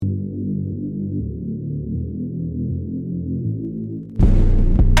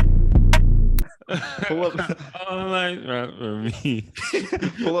Pull up, All night, not for me.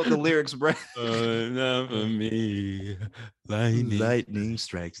 pull up the lyrics, bro. Not for me. Lightning.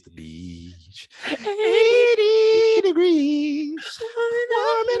 Strikes the beach. 80 degrees,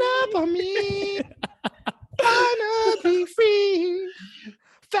 warming up on me. Finally free.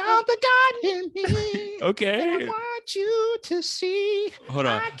 Found the God in me. Okay. And I want you to see. Hold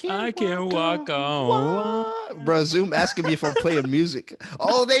on. I can walk on. Bro, Zoom asking me if I'm playing music.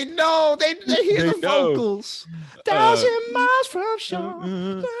 Oh, they know. They hear They the know. vocals. 1,000 miles from shore.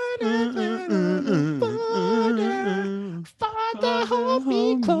 Father, hold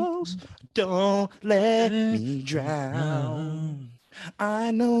me close. Don't let me drown.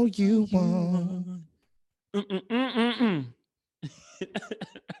 I know you won't.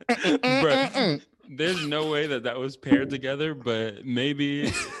 Bruh, there's no way that was paired together, but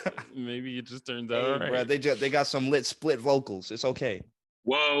maybe it just turns out all right. Bro, they got some lit split vocals. It's okay.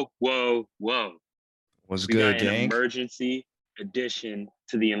 Whoa. What's We good, got an gang? emergency addition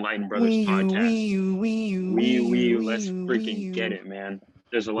to the Enlightened Brothers podcast. Let's freaking get it, man.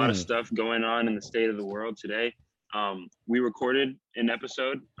 There's a lot of stuff going on in the state of the world today. We recorded an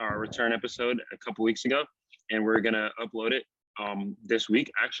episode, our return episode, a couple weeks ago, and we're gonna upload it this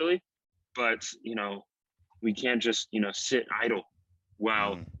week actually. But we can't just sit idle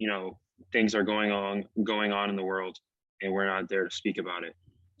while things are going on in the world, and we're not there to speak about it.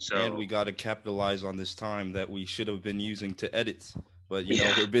 So, and we got to capitalize on this time that we should have been using to edit. But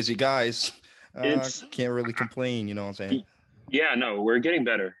we're busy guys. Can't really complain. You know what I'm saying? Yeah, no, we're getting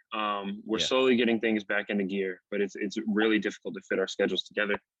better. We're slowly getting things back into gear, but it's really difficult to fit our schedules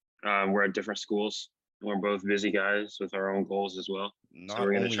together. We're at different schools. We're both busy guys with our own goals as well. So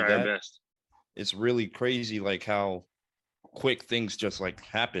we're gonna try our best. It's really crazy, like how quick things just like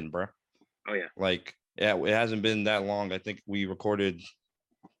happen, bro. Oh yeah. Like it hasn't been that long. I think we recorded.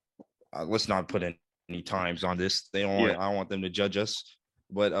 Let's not put any times on this. They don't. I don't want them to judge us.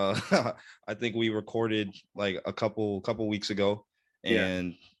 But I think we recorded like a couple weeks ago,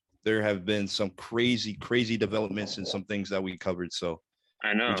 and there have been some crazy developments and some things that we covered. So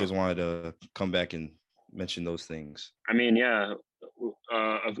I know we just wanted to come back and mention those things. I mean, a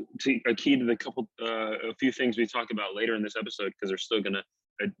key to a few things we talk about later in this episode, because they're still gonna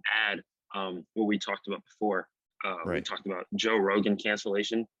add what we talked about before. We talked about Joe Rogan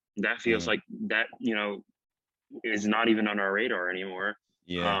cancellation. That feels like that is not even on our radar anymore.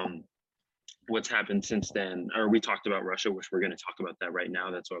 What's happened since then, or we talked about Russia, which we're going to talk about that right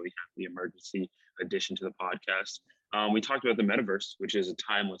now. That's why we have the emergency addition to the podcast. We talked about the metaverse, which is a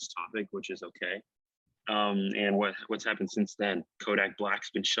timeless topic, which is okay. And what's happened since then? Kodak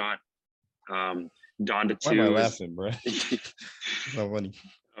Black's been shot. Donda 2. Why am I laughing, bro? So funny.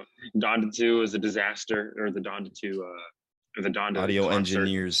 Donda 2 is a disaster, or the Donda 2, or the Donda audio concert.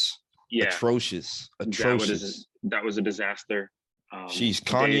 Engineers. Atrocious. That was a disaster.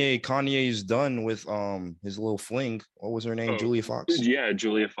 Kanye's done with his little fling. What was her name? Julia Fox. Yeah,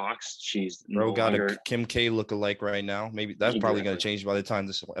 Julia Fox. She's got a Kim K lookalike right now. Maybe that's probably going to change by the time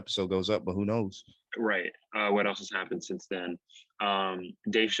this episode goes up, but who knows? Right. What else has happened since then?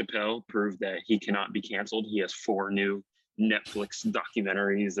 Dave Chappelle proved that he cannot be canceled. He has 4 new Netflix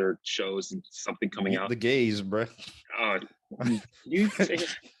documentaries or shows, something coming out. The gays, bro. You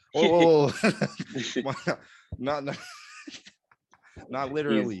whoa. Not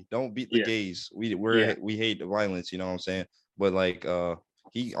literally. Don't beat the gays. We hate the violence, you know what I'm saying? But like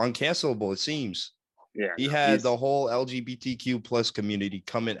he uncancelable, it seems. Yeah. He had the whole LGBTQ plus community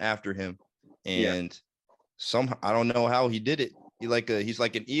coming after him. And somehow I don't know how he did it. He's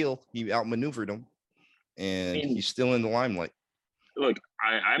like an eel. He outmaneuvered him. And he's still in the limelight. Look,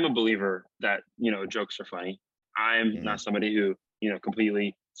 I'm a believer that jokes are funny. I'm not somebody who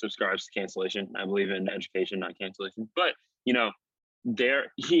completely subscribes to cancellation. I believe in education, not cancellation. But I'm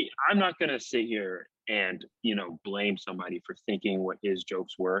not gonna sit here and blame somebody for thinking what his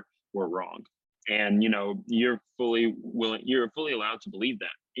jokes were wrong. And you're fully allowed to believe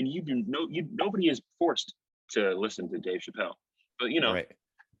that. And nobody is forced to listen to Dave Chappelle. But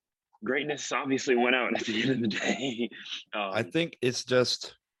greatness obviously went out at the end of the day. I think it's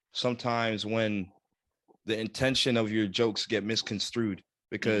just sometimes when the intention of your jokes get misconstrued,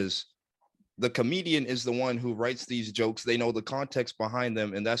 because the comedian is the one who writes these jokes. They know the context behind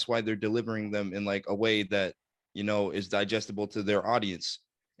them, and that's why they're delivering them in like a way that is digestible to their audience.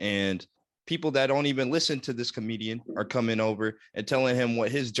 And people that don't even listen to this comedian are coming over and telling him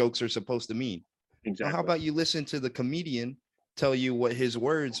what his jokes are supposed to mean. Exactly. Now, how about you listen to the comedian tell you what his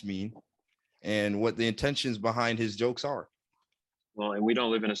words mean and what the intentions behind his jokes are? Well, and we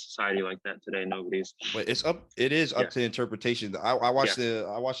don't live in a society like that today. Nobody's. But it is up to interpretation. I watched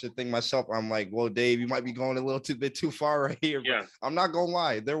the thing myself. I'm like, well, Dave, you might be going a little bit too far right here. But I'm not gonna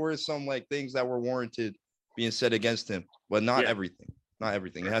lie. There were some like things that were warranted being said against him, but not everything. Not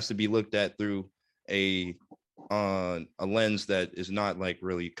everything. It has to be looked at through a lens that is not like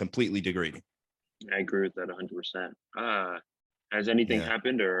really completely degrading. I agree with that 100%. Has anything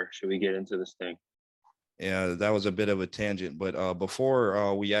happened, or should we get into this thing? Yeah, that was a bit of a tangent, but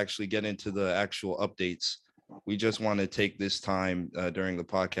before we actually get into the actual updates, we just want to take this time during the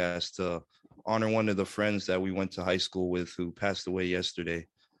podcast to honor one of the friends that we went to high school with who passed away yesterday,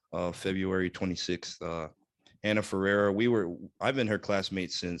 February 26th. Hannah Ferreira. I've been her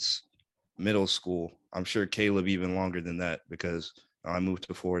classmate since middle school. I'm sure Caleb even longer than that because I moved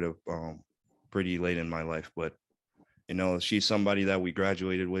to Florida pretty late in my life. But, you know, she's somebody that we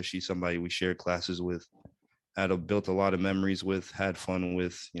graduated with. She's somebody we shared classes with, built a lot of memories with, had fun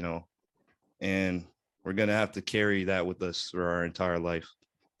with, you know, and we're going to have to carry that with us for our entire life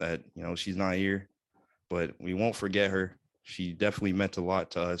that, you know, she's not here, but we won't forget her. She definitely meant a lot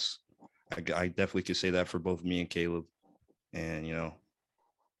to us. I definitely could say that for both me and Caleb. And, you know,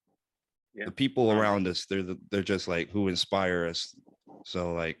 the people around us, they're just like who inspire us.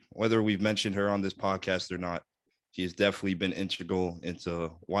 So like whether we've mentioned her on this podcast or not, she has definitely been integral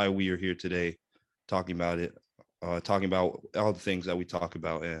into why we are here today, talking about it, talking about all the things that we talk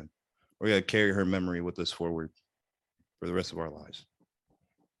about. And we're going to carry her memory with us forward for the rest of our lives.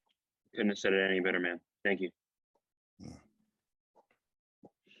 Couldn't have said it any better, man. Thank you.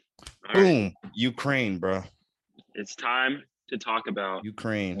 Boom, right. Ukraine, bro. It's time to talk about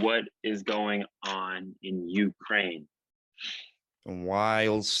Ukraine. What is going on in Ukraine? Some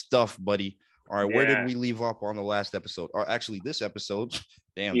wild stuff, buddy. All right, where did we leave off on the last episode? Or actually, this episode.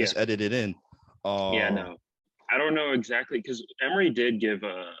 Damn, this edited in. No, I don't know exactly because Emery did give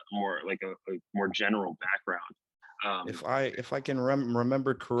a more general background. If I can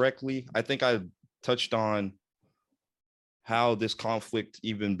remember correctly, I think I touched on how this conflict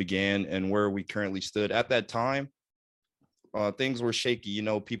even began and where we currently stood at that time. Things were shaky, you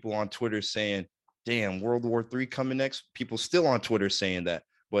know, people on Twitter saying, damn, World War III coming next. People still on Twitter saying that,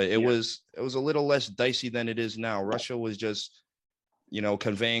 but it was a little less dicey than it is now. Russia was just, you know,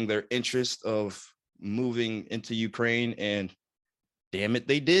 conveying their interest of moving into Ukraine, and damn it,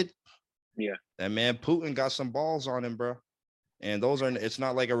 they did. Yeah. That man Putin got some balls on him, bro. And it's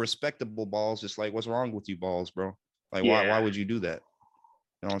not like a respectable balls. It's like, what's wrong with you balls, bro? Like, why would you do that?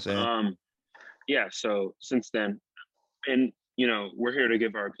 You know what I'm saying? So since then, and, you know, we're here to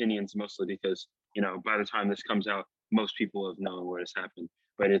give our opinions mostly because, you know, by the time this comes out, most people have known what has happened,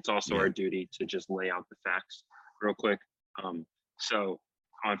 but it's also our duty to just lay out the facts real quick. So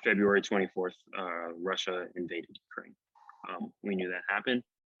on February 24th, Russia invaded Ukraine. We knew that happened.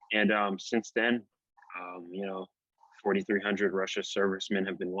 And since then, you know, 4,300 Russia servicemen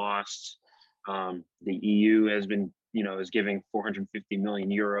have been lost. The EU has been, you know, is giving 450 million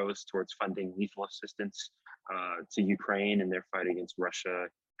euros towards funding lethal assistance to Ukraine in their fight against Russia.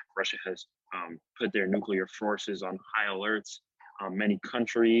 Russia has put their nuclear forces on high alerts. Many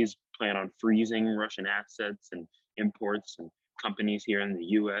countries plan on freezing Russian assets and imports, and companies here in the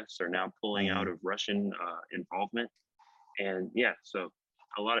U.S. are now pulling out of Russian involvement. And so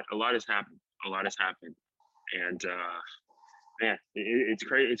a lot has happened. A lot has happened, and man, it's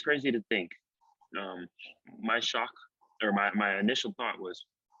crazy. It's crazy to think. My shock or my initial thought was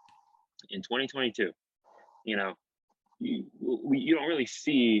in 2022. You know, you don't really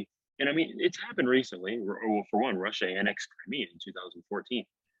see, and I mean, it's happened recently. Well, for one, Russia annexed Crimea in 2014.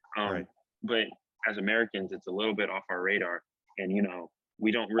 Right. But as Americans, it's a little bit off our radar, and you know,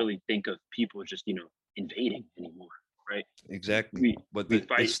 we don't really think of people just, you know, invading anymore, right? Exactly. But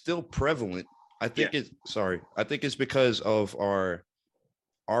it's still prevalent. I think I think it's because of our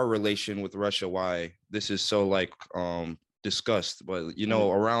relation with Russia, why this is so like discussed. But you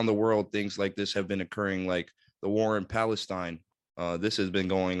know, around the world, things like this have been occurring, like the war in Palestine. This has been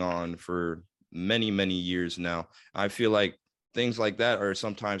going on for many years now. I feel like things like that are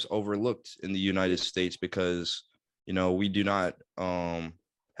sometimes overlooked in the United States because, you know, we do not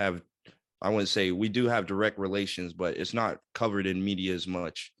have, I wouldn't say we do have direct relations, but it's not covered in media as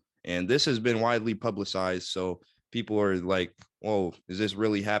much. And this has been widely publicized. So people are like, whoa, is this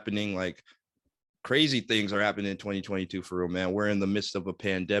really happening? Like crazy things are happening in 2022 for real, man. We're in the midst of a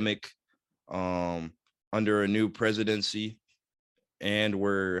pandemic, under a new presidency, and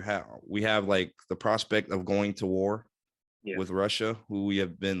we have like the prospect of going to war with Russia, who we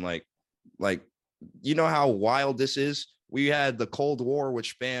have been like, you know how wild this is? We had the Cold War,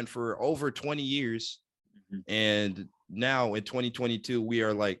 which spanned for over 20 years. And now in 2022, we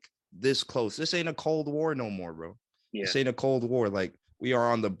are like this close. This ain't a Cold War no more, bro. Yeah. This ain't a Cold War. Like we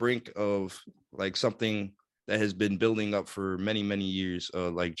are on the brink of like something that has been building up for many, many years,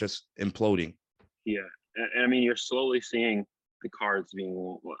 like just imploding. Yeah. And I mean, you're slowly seeing the cards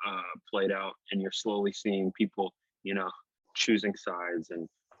being played out, and you're slowly seeing people, you know, choosing sides, and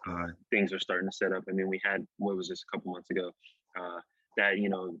things are starting to set up. I mean, we had, what was this, a couple months ago, that, you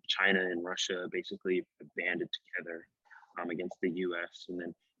know, China and Russia basically banded together against the US. And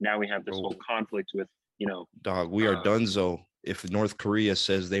then now we have this whole conflict with, you know. Dog, we are donezo if North Korea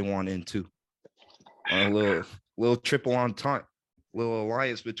says they want in too. On a little triple entente, little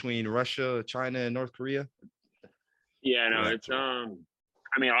alliance between Russia, China, and North Korea. Yeah, no, it's I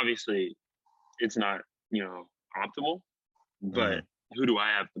mean, obviously it's not, you know, optimal, but who do I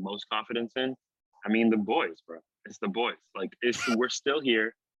have the most confidence in? I mean, the boys, bro. It's the boys. Like, we're still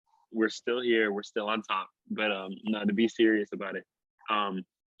here. We're still here. We're still on top. But no, to be serious about it,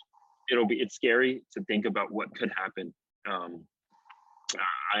 it's scary to think about what could happen.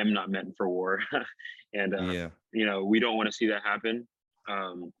 I'm not meant for war, and you know, we don't want to see that happen.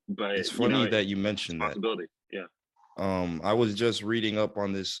 But it's funny, you know, that you mentioned that possibility. Yeah. I was just reading up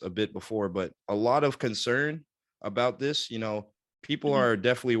on this a bit before, but a lot of concern about this. You know, people are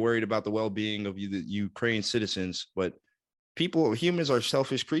definitely worried about the well-being of the Ukraine citizens, but humans are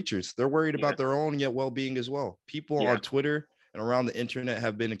selfish creatures. They're worried about their own well-being as well. People on Twitter and around the internet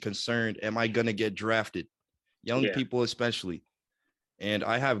have been concerned, am I going to get drafted? Young people especially. And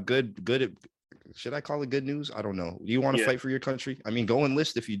I have good, should I call it good news? I don't know. Do you want to fight for your country? I mean, go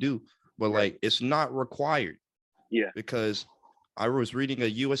enlist if you do, but like, it's not required. Yeah. Because I was reading a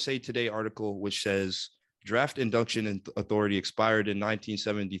USA Today article which says draft induction authority expired in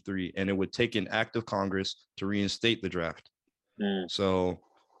 1973, and it would take an act of Congress to reinstate the draft. So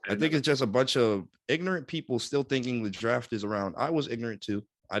I think it's just a bunch of ignorant people still thinking the draft is around. I was ignorant too.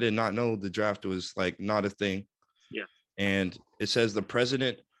 I did not know the draft was like not a thing. Yeah. And it says the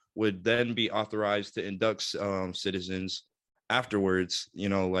president would then be authorized to induct citizens afterwards, you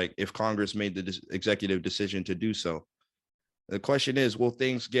know, like if Congress made the executive decision to do so. The question is, will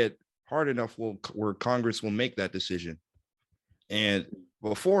things get hard enough where Congress will make that decision? And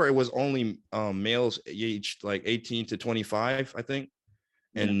before it was only males aged like 18 to 25, I think.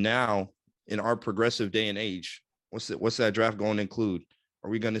 And now in our progressive day and age, what's that draft going to include? Are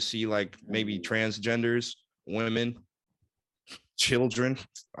we going to see like maybe transgenders, women, children?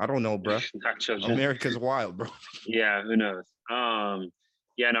 I don't know, bro. Not children. America's wild, bro. Yeah, who knows?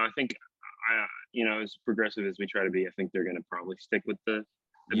 Yeah, no, I think you know, as progressive as we try to be, I think they're gonna probably stick with the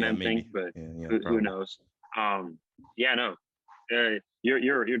men thing, but who knows? Yeah, no,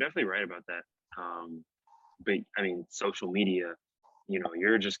 you're definitely right about that. But I mean, social media, you know,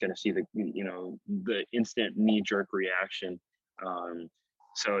 you're just gonna see the instant knee-jerk reaction.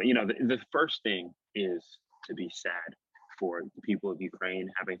 So you know, the first thing is to be sad for the people of Ukraine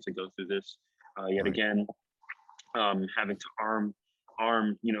having to go through this yet again, having to arm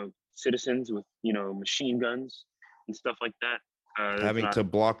you know, citizens with, you know, machine guns and stuff like that. Having to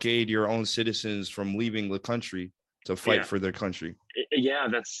blockade your own citizens from leaving the country to fight for their country. Yeah,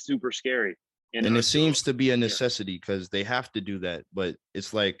 that's super scary. And it seems to be a necessity because they have to do that. But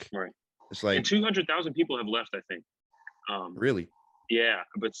it's like, it's like, and 200,000 people have left, I think. Really? Yeah,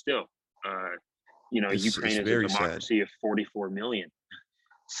 but still, you know, Ukraine is a democracy of 44 million.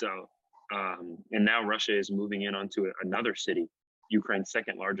 So, and now Russia is moving in onto another city, Ukraine's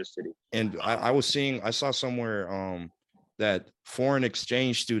second largest city. And I saw somewhere that foreign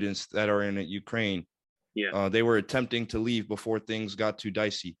exchange students that are in Ukraine, they were attempting to leave before things got too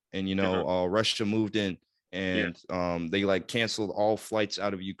dicey. And, you know, Russia moved in and they like canceled all flights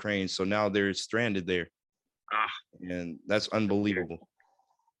out of Ukraine. So now they're stranded there. And that's unbelievable.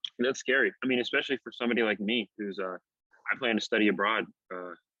 That's scary. I mean, especially for somebody like me, who's I plan to study abroad.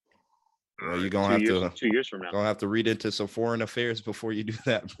 Well, you're gonna have to 2 years from now. Gonna have to read into some foreign affairs before you do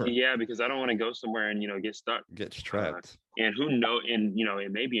that, bro. Yeah, because I don't want to go somewhere and, you know, get stuck, get trapped. And who know? And you know,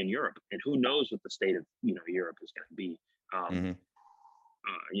 it may be in Europe, and who knows what the state of, you know, Europe is going to be.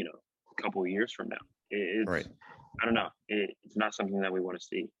 You know, a couple of years from now. It's, I don't know. It's not something that we want to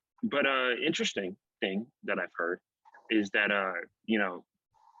see. But interesting thing that I've heard is that you know,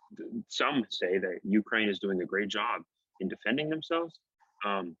 some say that Ukraine is doing a great job in defending themselves.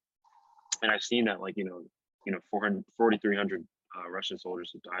 And I've seen that, like, you know, 4,300 Russian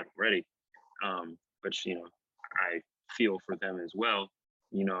soldiers have died already. But you know, I feel for them as well.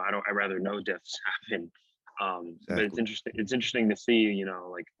 You know, I'd rather no deaths happen. But it's interesting. It's interesting to see, you know,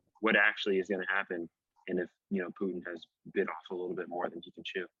 like what actually is going to happen, and if, you know, Putin has bit off a little bit more than he can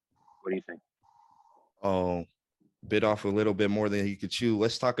chew. What do you think? Oh, bit off a little bit more than he could chew.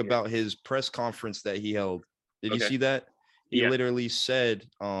 Let's talk about his press conference that he held. Did you see that? He literally said,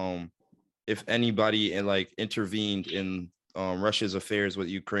 if anybody like intervened in Russia's affairs with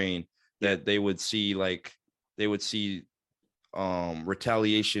Ukraine, that they would see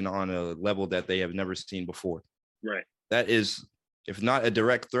retaliation on a level that they have never seen before. Right. That is, if not a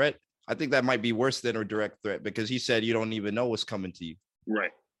direct threat, I think that might be worse than a direct threat, because he said you don't even know what's coming to you.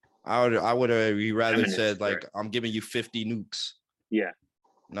 Right. I would have rather said like, I'm giving you 50 nukes. Yeah.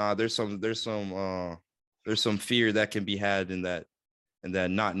 Nah, there's some fear that can be had in that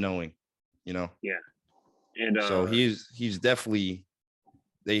not knowing, you know. Yeah. And so he's definitely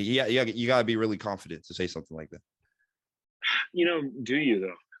you gotta be really confident to say something like that. You know, do you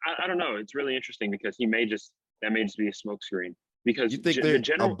though? I don't know. It's really interesting because that may just be a smokescreen. Because you think there's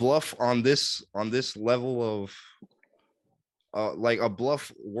a bluff on this level of like a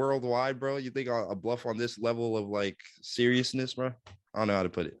bluff worldwide, bro? You think a bluff on this level of like seriousness, bro? I don't know how to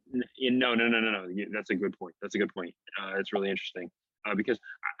put it. No. That's a good point. It's really interesting because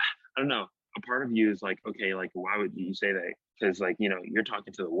I don't know. A part of you is like, okay, like why would you say that? Because like, you know, you're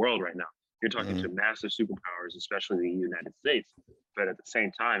talking to the world right now. You're talking to massive superpowers, especially the United States. But at the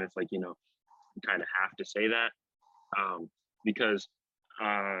same time, it's like, you know, you kind of have to say that because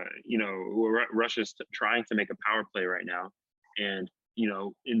you know, Russia's trying to make a power play right now, and you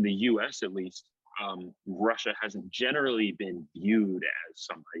know, in the U.S. at least, Russia hasn't generally been viewed as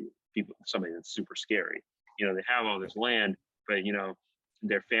somebody that's super scary. You know, they have all this land, but you know,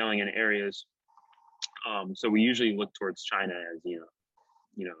 they're failing in areas. So we usually look towards China as you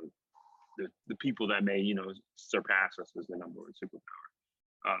know, the people that may, you know, surpass us as the number one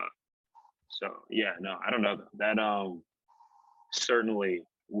superpower. So yeah, no, I don't know that certainly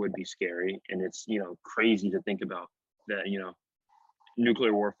would be scary, and it's, you know, crazy to think about that. You know,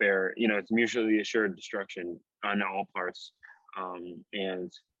 nuclear warfare, you know, it's mutually assured destruction on all parts,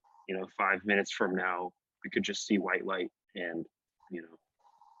 and you know, 5 minutes from now we could just see white light, and you know,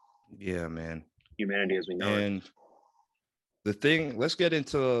 yeah, man, humanity as we know it. And the thing, let's get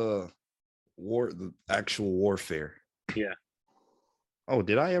into the actual warfare. Yeah. Oh,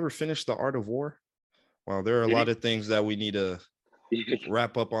 did I ever finish The Art of War? Well, there are a lot of things that we need to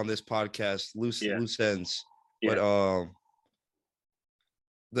wrap up on this podcast, loose ends. But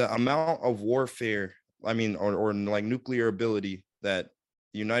the amount of warfare, I mean, or like nuclear ability that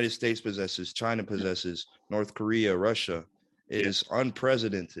the United States possesses, China possesses, North Korea, Russia, is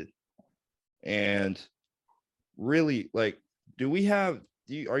unprecedented. And really, like,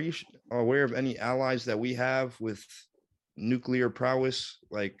 are you aware of any allies that we have with nuclear prowess,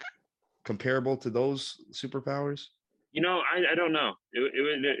 like comparable to those superpowers? You know, I don't know.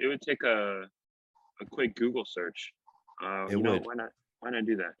 It would take a quick Google search. It would. Why not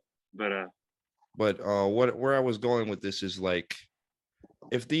do that? But where I was going with this is like,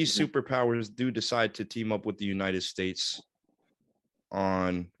 if these superpowers do decide to team up with the United States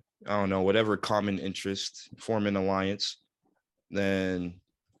on, I don't know, whatever common interest, form an alliance, then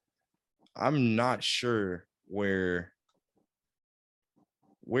I'm not sure where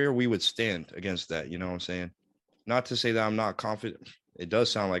we would stand against that. You know what I'm saying? Not to say that I'm not confident. It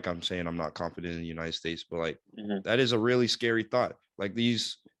does sound like I'm saying I'm not confident in the United States, but like that is a really scary thought. Like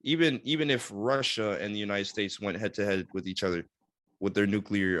these, even if Russia and the United States went head to head with each other with their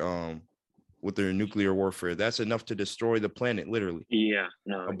nuclear warfare, that's enough to destroy the planet, literally. Yeah,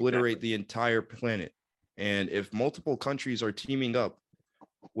 no, obliterate the entire planet. And if multiple countries are teaming up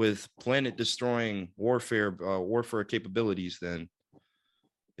with planet destroying warfare capabilities, then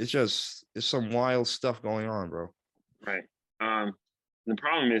it's some wild stuff going on, bro. Right. The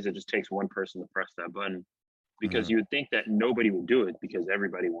problem is it just takes one person to press that button, because you would think that nobody would do it because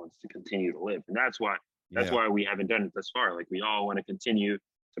everybody wants to continue to live. And that's why we haven't done it thus far. Like, we all want to continue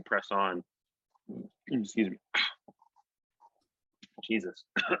to press on. Excuse me. Jesus.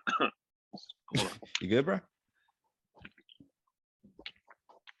 Hold on. You good, bro?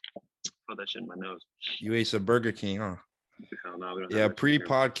 Put that shit in my nose. You ate some Burger King, huh? Hell no, we don't yeah,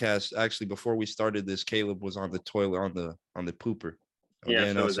 pre-podcast, actually, before we started this, Caleb was on the toilet on the pooper.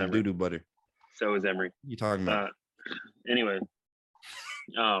 Yeah, so was some doo-doo butter. So is Emery. What you talking about? Anyway,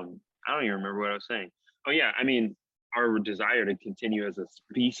 I don't even remember what I was saying. Oh yeah, I mean, our desire to continue as a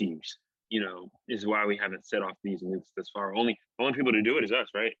species, you know, is why we haven't set off these nukes this far. Only people to do it is us,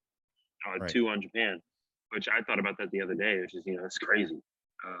 right? Right. 2 on Japan, which I thought about that the other day, which is, you know, it's crazy.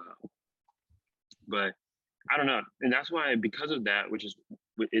 But I don't know, and that's why, because of that, which is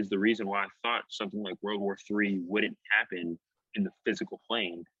the reason why I thought something like World War III wouldn't happen in the physical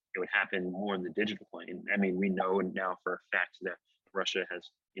plane. It would happen more in the digital plane. I mean, we know now for a fact that Russia has,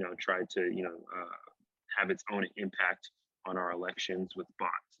 you know, tried to, you know, have its own impact on our elections with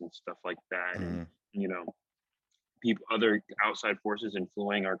bots and stuff like that, and you know, people, other outside forces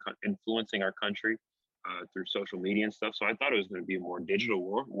influencing our country through social media and stuff. So I thought it was going to be more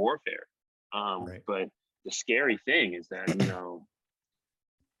digital warfare. Right. But the scary thing is that, you know,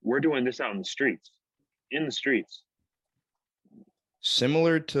 we're doing this out in the streets.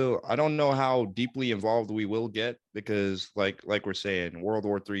 Similar to, I don't know how deeply involved we will get, because like we're saying, World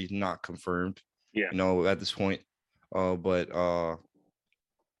War III is not confirmed, Yeah. you know, at this point. But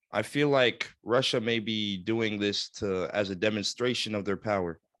I feel like Russia may be doing this as a demonstration of their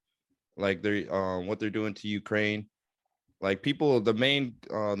power. Like they're what they're doing to Ukraine. Like people, the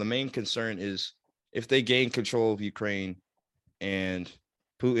main concern is if they gain control of Ukraine, and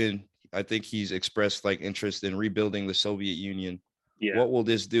Putin, I think he's expressed like interest in rebuilding the Soviet Union. Yeah. What will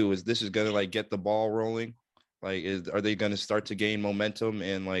this do? Is this gonna like get the ball rolling? Like, are they gonna start to gain momentum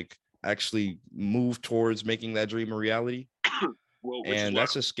and like actually move towards making that dream a reality? Well, And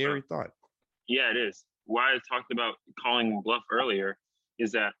that's a scary thought. Yeah, it is. Why I talked about calling bluff earlier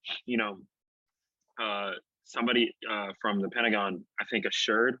is that, you know, somebody from the Pentagon, I think,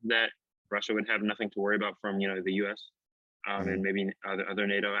 assured that Russia would have nothing to worry about from, you know, the U.S. And maybe other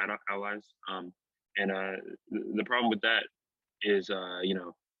NATO allies. And the problem with that is, you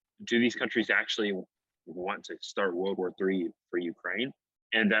know, do these countries actually want to start World War III for Ukraine?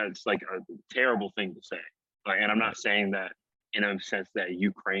 And that's like a terrible thing to say. Like, and I'm not saying that in a sense that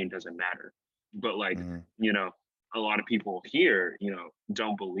Ukraine doesn't matter, but like, you know, a lot of people here, you know,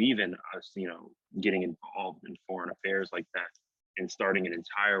 don't believe in us, you know, getting involved in foreign affairs like that and starting an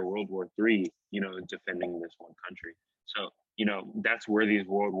entire World War III, you know, defending this one country. So, you know, that's where these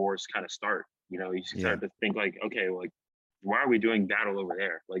world wars kind of start. You know, you start to think like, okay, well, like, why are we doing battle over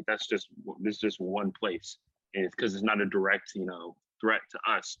there? Like, this is just one place. And it's because it's not a direct, you know, threat to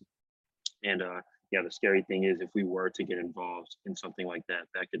us. And yeah, the scary thing is if we were to get involved in something like that,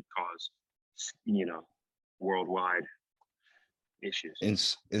 that could cause, you know, worldwide issues.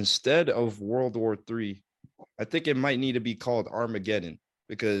 Instead of World War III, I think it might need to be called Armageddon,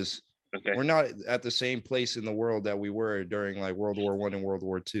 because we're not at the same place in the world that we were during like World War I and World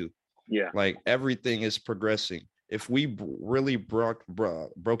War II. Yeah. Like everything is progressing. If we really broke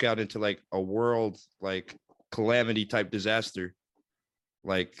out into like a world like calamity type disaster,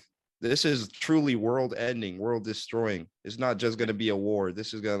 like this is truly world ending, world destroying. It's not just going to be a war.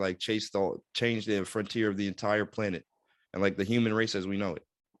 This is going to like change the frontier of the entire planet and like the human race as we know it.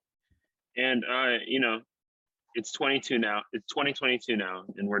 And you know, it's 2022 now,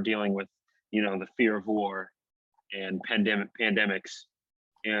 and we're dealing with, you know, the fear of war and pandemics,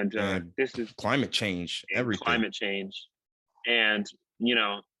 and this is climate change, everything. Climate change, and you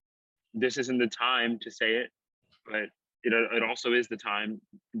know, this isn't the time to say it, but it also is the time.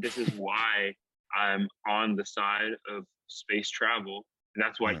 This is why I'm on the side of space travel, and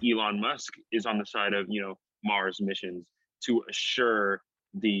that's why Elon Musk is on the side of, you know, Mars missions to assure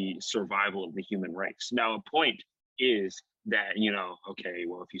the survival of the human race. Now, a point is that, you know, okay,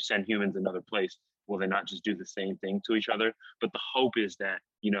 well, if you send humans another place, will they not just do the same thing to each other? But the hope is that,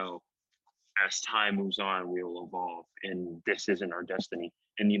 you know, as time moves on, we will evolve, and this isn't our destiny.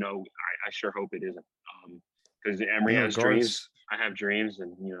 And, you know, I sure hope it isn't. Because Emery has dreams, I have dreams,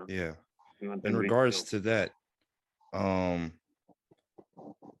 and, you know. Yeah. In regards to that,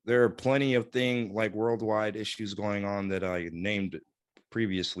 there are plenty of things like worldwide issues going on that I named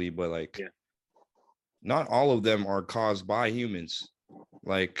previously, but like not all of them are caused by humans.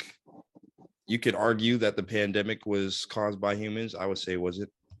 Like you could argue that the pandemic was caused by humans. I would say it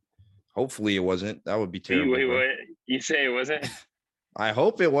wasn't. Hopefully it wasn't. That would be terrible. Wait. You say it wasn't? I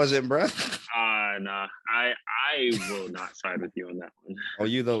hope it wasn't, bro. Nah. I will not side with you on that one. Oh,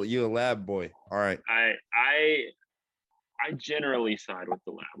 you a lab boy. All right. I generally side with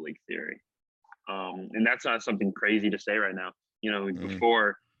the lab leak theory. And that's not something crazy to say right now. You know,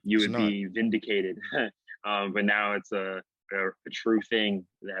 before you would be vindicated, but now it's a true thing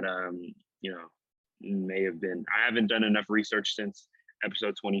that you know, may have been. I haven't done enough research since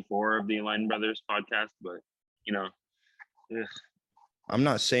episode 24 of the Enlightened Brothers podcast, but you know, I'm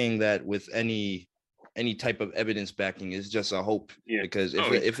not saying that with any type of evidence backing. It's just a hope, because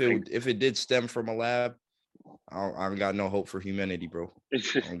if it did stem from a lab, I've got no hope for humanity, bro.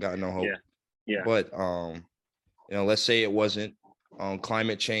 I've got no hope. Yeah. But you know, let's say it wasn't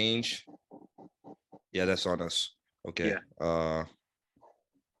climate change. Yeah, that's on us. Okay.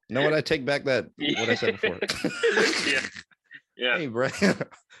 You know what? I take back what I said before. Yeah. Hey, bro.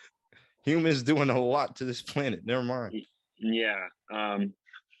 Humans doing a lot to this planet. Never mind. Yeah.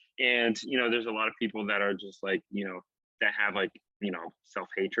 And you know, there's a lot of people that are just like, you know, that have like, you know,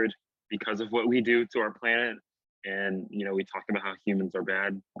 self-hatred, because of what we do to our planet. And, you know, we talk about how humans are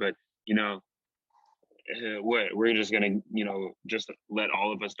bad, but, you know, what, we're just gonna, you know, just let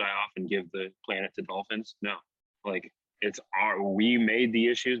all of us die off and give the planet to dolphins? No, like we made the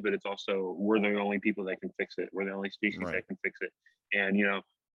issues, but it's also, we're the only people that can fix it. We're the only species Right. that can fix it. And, you know,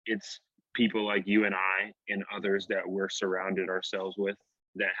 it's people like you and I and others that we're surrounded ourselves with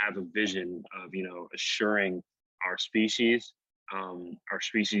that have a vision of, you know, assuring our species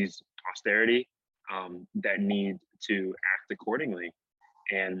posterity, that need to act accordingly.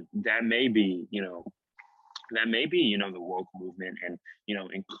 And that may be, you know, the woke movement, and, you know,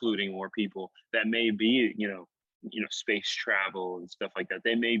 including more people. That may be, you know, space travel and stuff like that.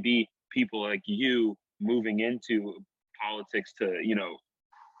 They may be people like you moving into politics to, you know,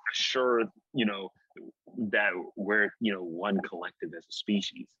 assure, you know, that we're, you know, one collective as a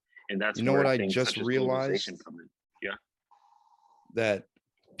species. And that's You know where what I things just such as realized? globalization come in. Yeah. That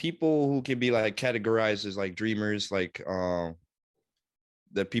people who can be like categorized as like dreamers, like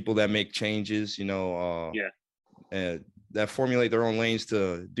the people that make changes, you know, that formulate their own lanes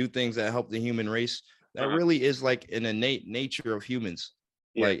to do things that help the human race. That really is like an innate nature of humans.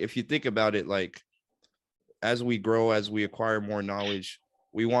 Yeah. Like if you think about it, like as we grow, as we acquire more knowledge,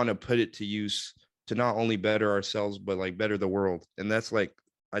 we want to put it to use to not only better ourselves, but like better the world. And that's like,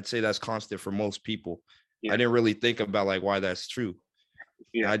 I'd say that's constant for most people. Yeah. I didn't really think about like why that's true.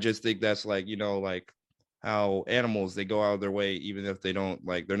 Yeah. I just think that's like, you know, like how animals, they go out of their way, even if they don't,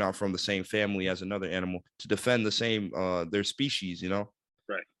 like, they're not from the same family as another animal, to defend the same, their species, you know?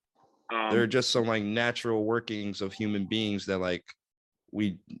 Right. There are just some like natural workings of human beings that like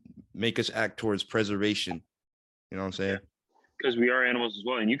we make us act towards preservation. You know what I'm saying? Because we are animals as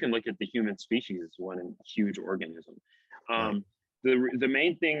well. And you can look at the human species as one huge organism. Right. The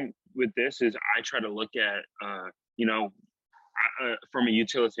main thing with this is I try to look at, you know, from a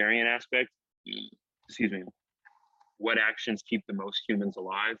utilitarian aspect, excuse me, what actions keep the most humans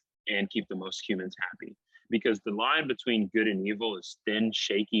alive and keep the most humans happy. Because the line between good and evil is thin,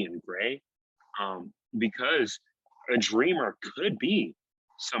 shaky, and gray. Because a dreamer could be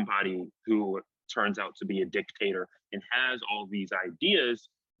somebody who turns out to be a dictator and has all these ideas,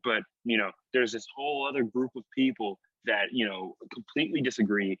 but, you know, there's this whole other group of people that, you know, completely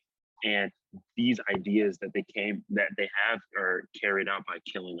disagree, and these ideas that they have are carried out by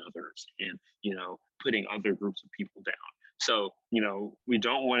killing others and, you know, putting other groups of people down. So, you know, we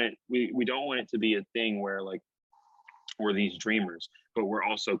don't want it to be a thing where like we're these dreamers, but we're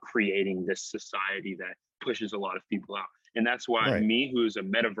also creating this society that pushes a lot of people out. And that's why Right. me, who's a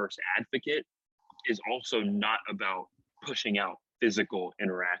metaverse advocate, is also not about pushing out physical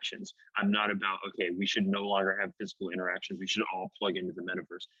interactions. I'm not about, okay, we should no longer have physical interactions. We should all plug into the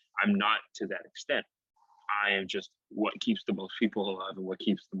metaverse. I'm not to that extent. I am just what keeps the most people alive and what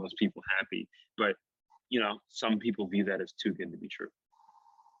keeps the most people happy. But, you know, some people view that as too good to be true.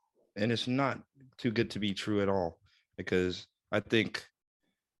 And it's not too good to be true at all, because I think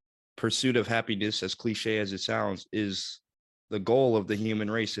pursuit of happiness, as cliche as it sounds, is the goal of the human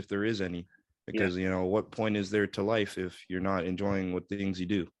race, if there is any. Because, you know, what point is there to life if you're not enjoying what things you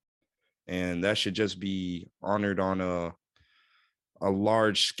do? And that should just be honored on a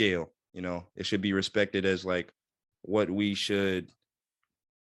large scale. You know, it should be respected as like what we should,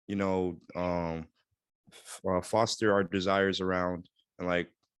 you know, foster our desires around, and like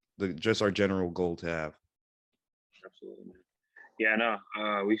just our general goal to have. Absolutely, man. Yeah, no,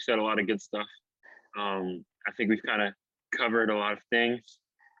 we've said a lot of good stuff. I think we've kind of covered a lot of things.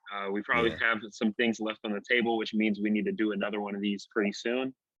 We probably have some things left on the table, which means we need to do another one of these pretty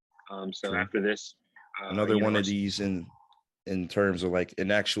soon. So True. after this, another one of these in terms of like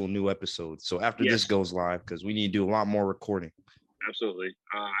an actual new episode. So after this goes live, because we need to do a lot more recording. Absolutely.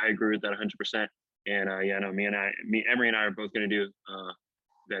 I agree with that 100%. And yeah, no, Emery and I are both going to do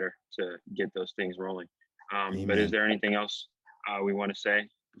better to get those things rolling. But is there anything else we want to say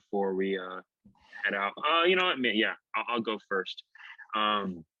before we head out? You know what? Yeah, I'll go first.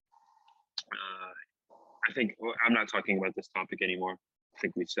 I think I'm not talking about this topic anymore. I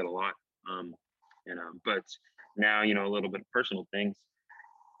think we've said a lot. But now, you know, a little bit of personal things.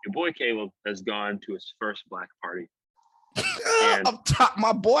 Your boy Caleb has gone to his first black party. Up top,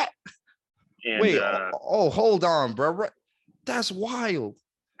 my boy. And, wait, hold on, bro. That's wild.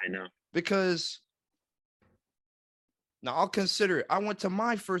 I know. Because now I'll consider it. I went to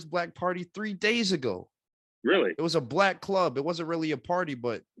my first black party 3 days ago. Really? It was a black club. It wasn't really a party,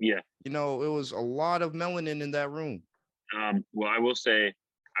 but yeah, you know, it was a lot of melanin in that room. Well, I will say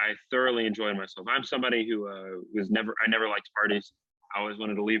I thoroughly enjoyed myself. I'm somebody who I never liked parties. I always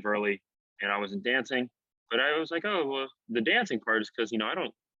wanted to leave early, and I wasn't dancing. But I was like, oh, well, the dancing part is because, you know, I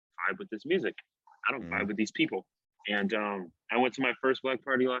don't vibe with this music. I don't vibe with these people. And I went to my first black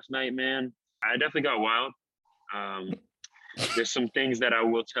party last night, man. I definitely got wild. There's some things that I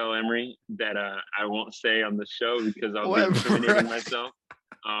will tell Emery that I won't say on the show because I'll be incriminating myself.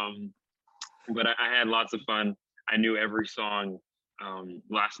 But I had lots of fun. I knew every song.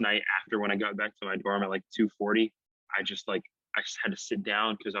 Last night after when I got back to my dorm at like 2:40, I just had to sit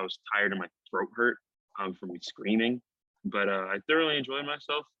down because I was tired and my throat hurt from me screaming. But I thoroughly enjoyed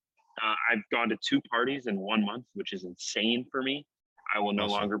myself. I've gone to 2 parties in 1 month, which is insane for me. I will no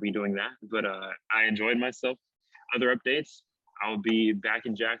longer be doing that, but I enjoyed myself. Other updates, I'll be back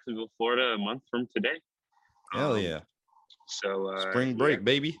in Jacksonville, Florida a month from today. Hell yeah. So spring break,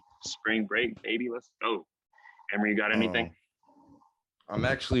 baby. Spring break, baby. Let's go. Emery, you got anything? I'm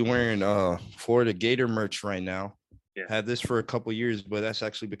actually wearing Florida Gator merch right now. Yeah. Had this for a couple years, but that's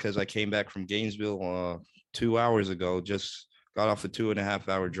actually because I came back from Gainesville 2 hours ago. Just got off a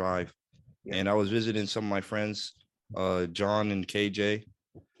 2.5-hour drive. Yeah. And I was visiting some of my friends, John and KJ.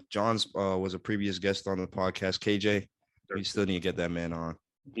 John's was a previous guest on the podcast. KJ, we still need to get that man on.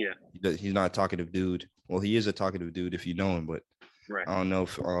 Yeah. He's not a talkative dude. Well, he is a talkative dude if you know him, but right. I don't know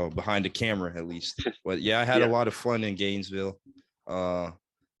if behind the camera at least. But yeah, I had a lot of fun in Gainesville. The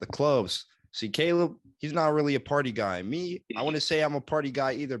clubs. See, Caleb, he's not really a party guy. Me, I wouldn't say I'm a party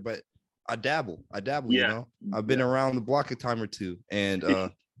guy either, but I dabble, you know. I've been around the block a time or two, and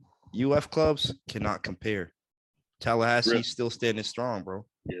UF clubs cannot compare. Tallahassee still standing strong, bro.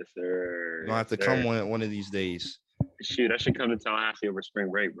 Yes, sir. You're gonna have to come one of these days. Shoot, I should come to Tallahassee over spring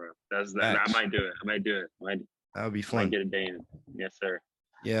break, bro. I might do it. That would be fun. Get a day in. Yes, sir.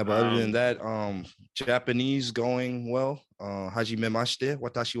 Yeah, but other than that, Japanese going well. Hajimemashite,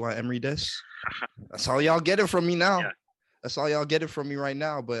 watashi wa Emery desu. That's all y'all get it from me now. Yeah. That's all y'all get it from me right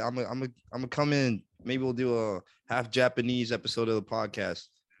now. But I'm gonna come in. Maybe we'll do a half Japanese episode of the podcast.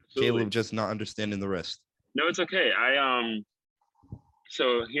 Absolutely. Caleb just not understanding the rest. No, it's okay.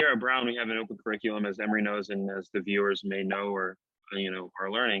 So here at Brown, we have an open curriculum, as Emery knows, and as the viewers may know or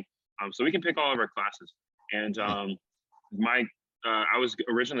are learning. So we can pick all of our classes. And I was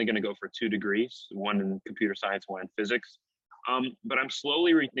originally going to go for 2 degrees, one in computer science, one in physics. But I'm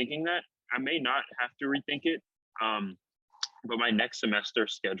slowly rethinking that. I may not have to rethink it. But my next semester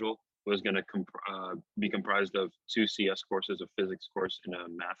schedule was going to be comprised of 2 CS courses, a physics course and a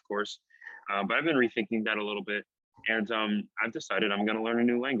math course. But I've been rethinking that a little bit. And I've decided I'm going to learn a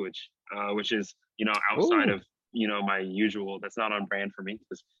new language, which is, outside of, my usual. That's not on brand for me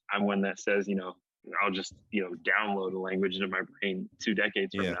because I'm one that says, I'll just, download a language into my brain 2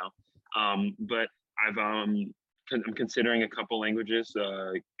 decades from now. But I'm considering a couple languages,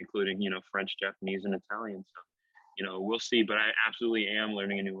 including, French, Japanese, and Italian. So, we'll see. But I absolutely am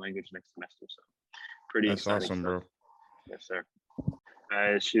learning a new language next semester. So pretty exciting. That's awesome, bro. Yes, sir.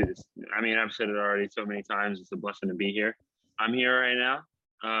 Shoot, I've said it already so many times. It's a blessing to be here. I'm here right now.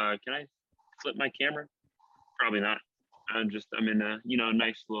 Can I flip my camera? Probably not. I'm in a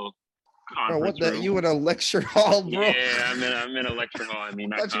nice little conference room. You in a lecture hall, bro? Yeah, I'm in a lecture hall.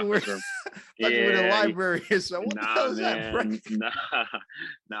 Not conference room. You were in a library. So what the hell is that, bro?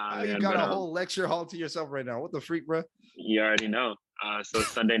 Nah, man. You got a whole lecture hall to yourself right now. What the freak, bro? You already know. So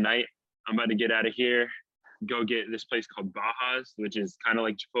Sunday night, I'm about to get out of here. Go get this place called Baja's, which is kind of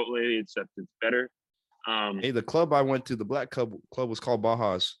like Chipotle, except it's better. Hey, the club I went to, the black club was called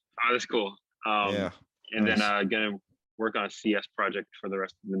Baja's. Oh, that's cool. Yeah. And then gonna work on a CS project for the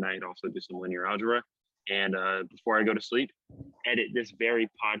rest of the night. Also do some linear algebra. And before I go to sleep, edit this very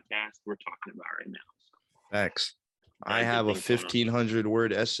podcast we're talking about right now. So, facts. I have a 1,500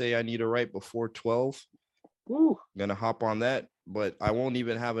 word essay I need to write before 12. Woo. I'm gonna hop on that, but I won't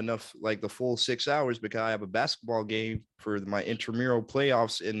even have enough, like the full 6 hours, because I have a basketball game for my intramural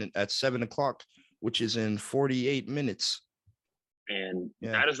playoffs at 7:00, which is in 48 minutes. And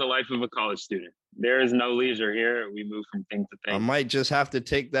that is the life of a college student. There is no leisure here. We move from thing to thing. I might just have to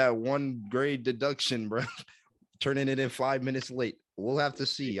take that 1 grade deduction, bro. Turning it in 5 minutes late. We'll have to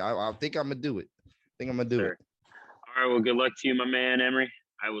see. I think I'm gonna do it. All right. Well, good luck to you, my man, Emery.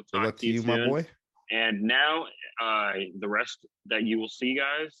 I will talk to you soon. My boy. And now, the rest that you will see,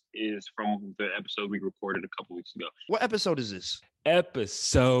 guys, is from the episode we recorded a couple weeks ago. What episode is this?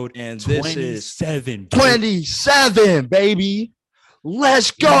 Episode and 27. 27, baby.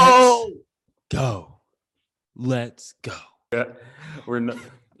 Let's go. Let's go. Yeah, we're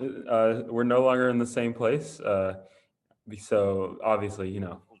no longer in the same place. So obviously,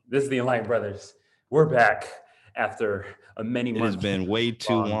 this is the Enlightened Brothers. We're back after a many months. It has been way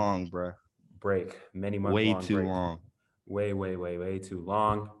too long, bro. Break, many months. Way too long. Way too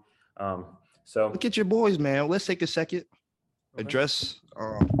long. So look at your boys, man. Let's take a second. Address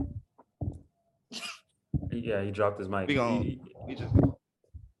Yeah, he dropped his mic. We just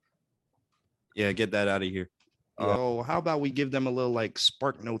get that out of here. Yeah. Oh, how about we give them a little like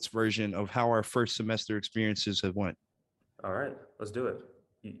Spark Notes version of how our first semester experiences have went? All right, let's do it.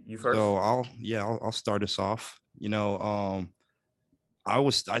 You first. So I'll start us off. I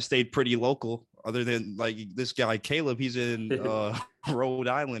stayed pretty local, other than like this guy Caleb. He's in Rhode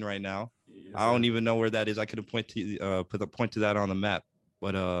Island right now. Yes, I don't sir. even know where that is. I could have point to that on the map,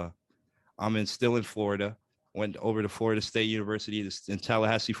 but I'm still in Florida. Went over to Florida State University in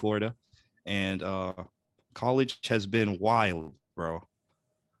Tallahassee, Florida, and college has been wild, bro.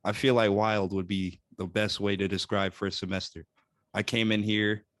 I feel like wild would be the best way to describe first semester. I came in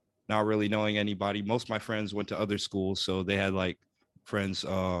here not really knowing anybody. Most of my friends went to other schools, so they had like friends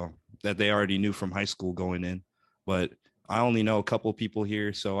that they already knew from high school going in. But I only know a couple people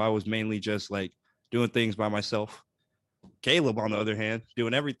here, so I was mainly just like doing things by myself. Caleb, on the other hand,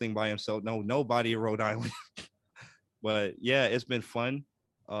 doing everything by himself. Nobody in Rhode Island. But yeah, it's been fun.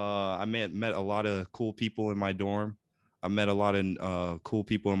 I met a lot of cool people in my dorm. I met a lot of cool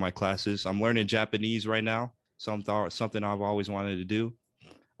people in my classes. I'm learning Japanese right now. Something I've always wanted to do.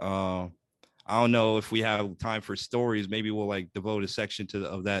 I don't know if we have time for stories. Maybe we'll like devote a section to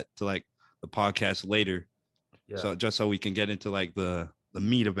like the podcast later. Yeah. So just so we can get into like the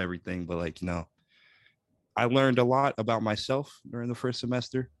meat of everything. But like, I learned a lot about myself during the first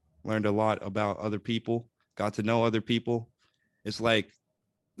semester. Learned a lot about other people. Got to know other people. It's like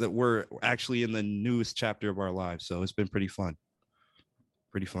that we're actually in the newest chapter of our lives. So it's been pretty fun.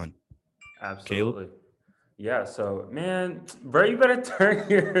 Absolutely. Yeah, so man, bro, you better turn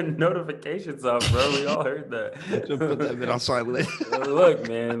your notifications off, bro. We all heard that. Put that bit on silent. Look,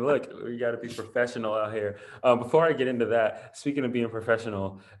 man, we got to be professional out here. Before I get into that, speaking of being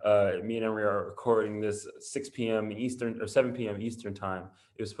professional, me and Emery are recording this 6 p.m. Eastern or 7 p.m. Eastern time.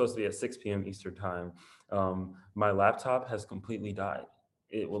 It was supposed to be at 6 p.m. Eastern time. My laptop has completely died.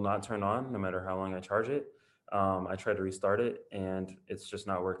 It will not turn on no matter how long I charge it. I tried to restart it and it's just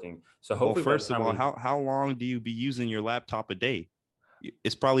not working. So hopefully, well, first of all, how long do you be using your laptop a day?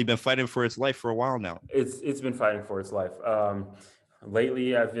 It's probably been fighting for its life for a while now. It's been fighting for its life.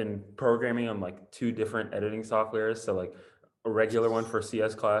 Lately, I've been programming on like 2 different editing softwares. So like a regular one for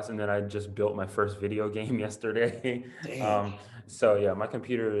CS class, and then I just built my first video game yesterday. So yeah, my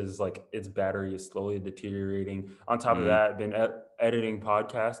computer is like its battery is slowly deteriorating. On top of that, I've been editing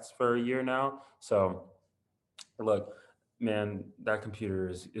podcasts for a year now. So look, man, that computer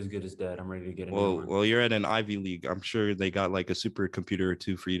is good as dead. I'm ready to get into it. Well, you're at an Ivy League. I'm sure they got like a supercomputer or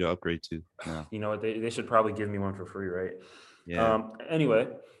 2 for you to upgrade to. Yeah. You know what? They should probably give me one for free, right? Yeah. Anyway,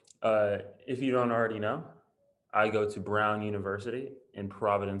 if you don't already know, I go to Brown University in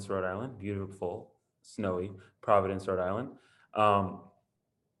Providence, Rhode Island. Beautiful, snowy Providence, Rhode Island.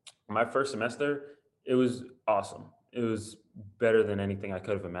 My first semester, it was awesome. It was better than anything I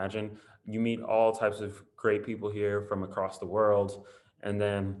could have imagined. You meet all types of great people here from across the world. And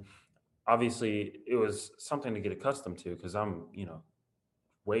then obviously it was something to get accustomed to because I'm,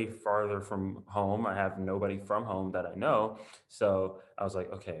 way farther from home. I have nobody from home that I know. So I was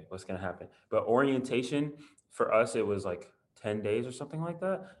like, okay, what's going to happen? But orientation for us, it was like 10 days or something like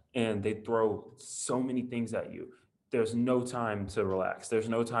that. And they throw so many things at you. There's no time to relax. There's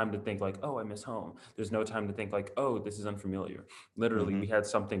no time to think like, oh, I miss home. There's no time to think like, oh, this is unfamiliar. Literally, we had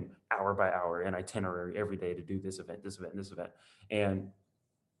something hour by hour, an itinerary every day to do this event, this event, this event. And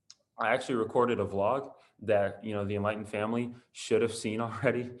I actually recorded a vlog that, the Enlightened family should have seen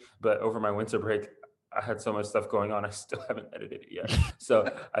already. But over my winter break, I had so much stuff going on. I still haven't edited it yet. So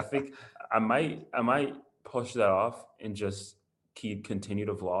I think I might push that off and just continue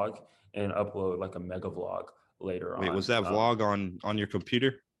to vlog and upload like a mega vlog later on. Wait, was that vlog on your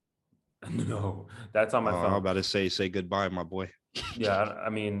computer? No, that's on my phone. I'm about to say goodbye, my boy. Yeah, I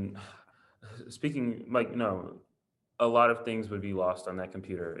mean, speaking like, a lot of things would be lost on that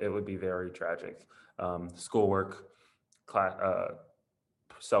computer. It would be very tragic. Schoolwork, class,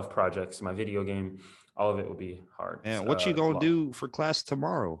 self projects, my video game, all of it would be hard. And what you gonna do for class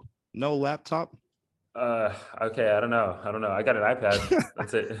tomorrow? No laptop? Okay, I don't know. I got an iPad.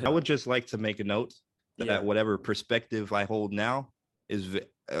 That's it. I would just like to make a note that whatever perspective I hold now is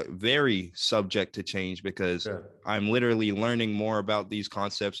very subject to change because I'm literally learning more about these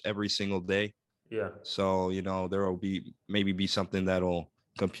concepts every single day. Yeah. So, there will be something that'll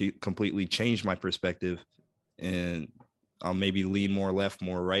completely change my perspective, and I'll maybe lean more left,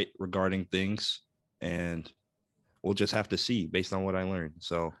 more right regarding things. And we'll just have to see based on what I learned.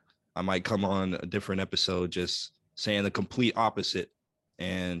 So I might come on a different episode just saying the complete opposite.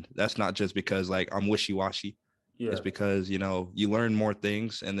 And that's not just because like I'm wishy-washy. It's because, you know, you learn more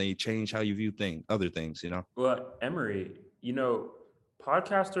things and they change how you view other things, you know? Well, Emery, you know,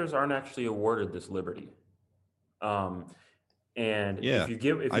 podcasters aren't actually awarded this liberty. And Yeah. if you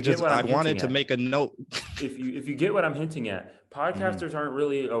get what I I'm wanted hinting to at, make a note. if you get what I'm hinting at, podcasters aren't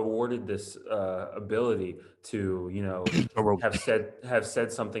really awarded this ability to, you know, have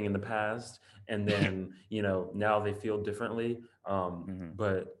said something in the past, and then, you know, now they feel differently.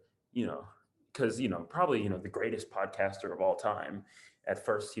 But, you know, because, you know, probably, you know, the greatest podcaster of all time, at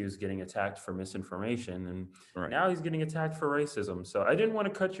first he was getting attacked for misinformation, and now he's getting attacked for racism. So I didn't want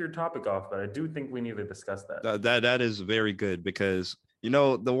to cut your topic off, but I do think we need to discuss that. That is very good, because, you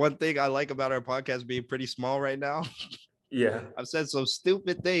know, the one thing I like about our podcast being pretty small right now. Yeah. I've said some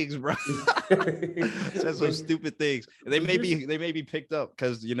stupid things, bro. I've said some stupid things. They may be picked up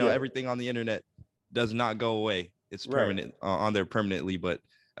because, you know, everything on the internet does not go away. It's permanent on there permanently, but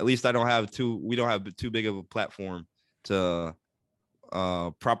at least we don't have too big of a platform to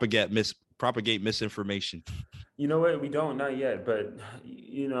propagate misinformation. You know what? We don't, not yet, but,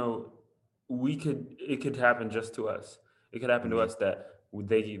 you know, it could happen just to us. It could happen to us that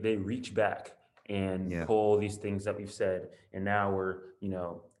they reach back and pull these things that we've said, and now we're, you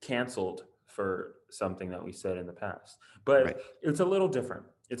know, canceled for something that we said in the past. But it's a little different.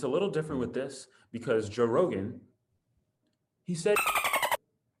 It's a little different with this, because Joe Rogan, he said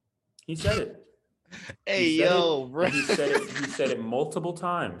it. Hey, yo, bro. He said it multiple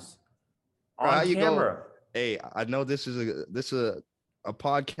times on bro, camera. Hey, I know this is a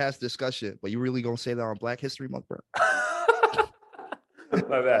podcast discussion, but you really gonna say that on Black History Month, bro?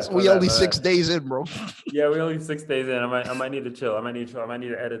 My bad. We only 6 days in, bro. Yeah, we only 6 days in. I might need to chill. I might need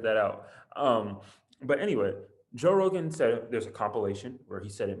to edit that out. But anyway, Joe Rogan said there's a compilation where he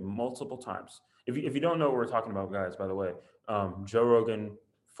said it multiple times. If you don't know what we're talking about, guys, by the way, Joe Rogan,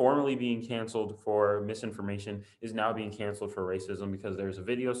 formerly being canceled for misinformation, is now being canceled for racism, because there's a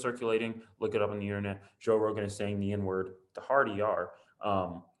video circulating. Look it up on the internet. Joe Rogan is saying the N-word, the hard ER. I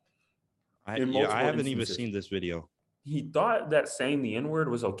haven't even seen this video. He thought that saying the N-word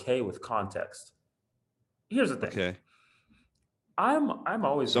was okay with context. Here's the thing. Okay. I'm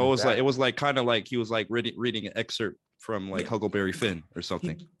always so it was like kind of like he was like reading an excerpt from like Huckleberry Finn or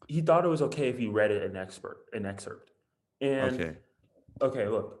something. He thought it was okay if he read it an excerpt. And okay,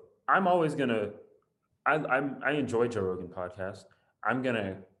 look, I'm always gonna I enjoy Joe Rogan podcast. I'm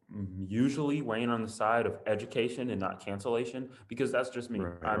gonna usually weigh in on the side of education and not cancellation, because that's just me.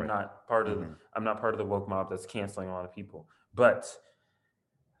 I'm not part of the woke mob that's canceling a lot of people. But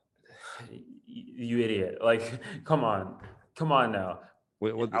you idiot! Like, come on now.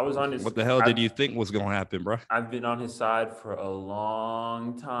 I was on his. What the hell did you think was gonna happen, bro? I've been on his side for a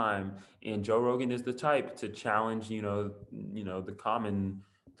long time, and Joe Rogan is the type to challenge, you know, the common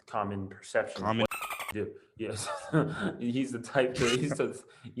perception. Yes, he's the type to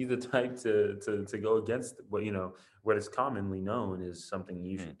go against what is commonly known as something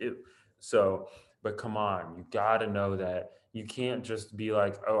you should do. So, but come on, you got to know that you can't just be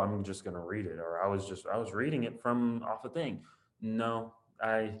like, oh, I'm just gonna read it, or I was reading it from off a thing. No,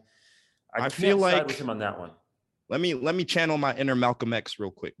 I feel like side with him on that one. Let me channel my inner Malcolm X real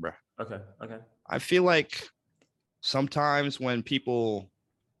quick, bro. Okay. I feel like sometimes when people,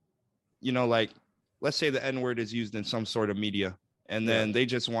 you know, like, let's say the N-word is used in some sort of media, and then they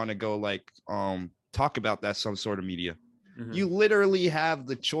just want to go like talk about that some sort of media. You literally have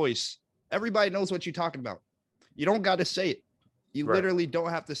the choice. Everybody knows what you're talking about. You don't got to say it. You literally don't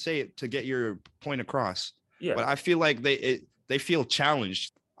have to say it to get your point across. Yeah. But I feel like they feel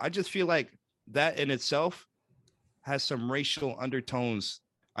challenged. I just feel like that in itself has some racial undertones.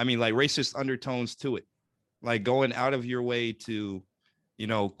 I mean, like racist undertones to it. Like going out of your way to, you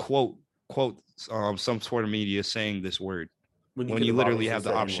know, quote some sort of media saying this word when you literally have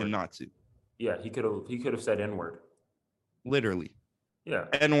the option N-word. Not to. Yeah, he could have said N-word. Literally. Yeah.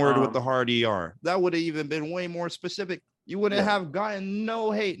 N-word with the hard ER. That would have even been way more specific. You wouldn't have gotten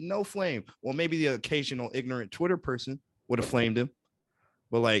no hate, no flame. Well, maybe the occasional ignorant Twitter person would have flamed him,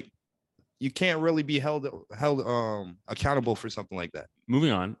 but like, you can't really be held accountable for something like that.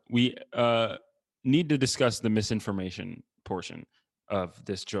 Moving on, we need to discuss the misinformation portion of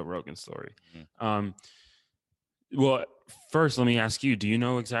this Joe Rogan story. Well, first, let me ask you, do you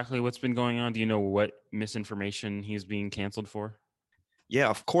know exactly what's been going on? Do you know what misinformation he's being canceled for? Yeah,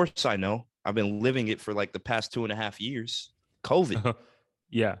 of course I know. I've been living it for like the past 2.5 years. COVID.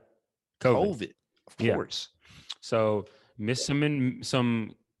 Yeah. COVID, of course. So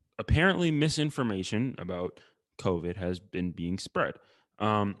some apparently misinformation about COVID has been being spread.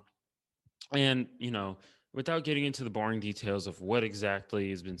 And, you know, without getting into the boring details of what exactly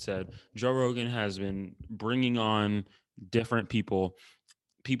has been said, Joe Rogan has been bringing on different people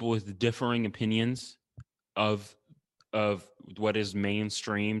with differing opinions of what is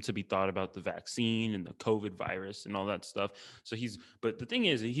mainstream to be thought about the vaccine and the COVID virus and all that stuff. So but the thing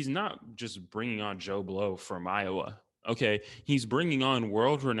is, he's not just bringing on Joe Blow from Iowa. Okay, he's bringing on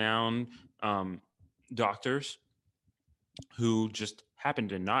world-renowned doctors who just happen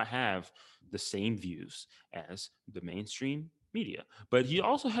to not have the same views as the mainstream media. But he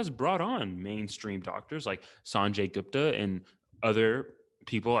also has brought on mainstream doctors like Sanjay Gupta and other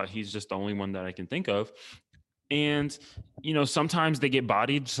people. He's just the only one that I can think of. And, sometimes they get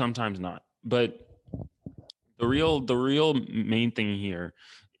bodied, sometimes not. But the real main thing here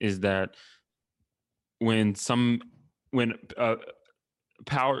is that when a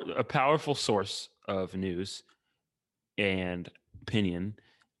powerful source of news and opinion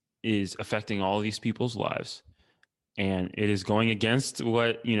is affecting all these people's lives, and it is going against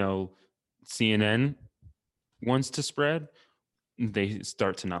what CNN wants to spread, they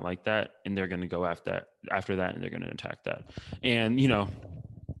start to not like that, and they're going to go after that, and they're going to attack that. And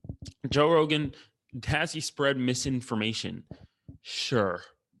Joe Rogan, has he spread misinformation? Sure.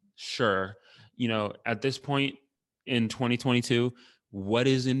 At this point in 2022, what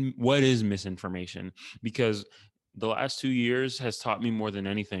is misinformation? Because the last 2 years has taught me more than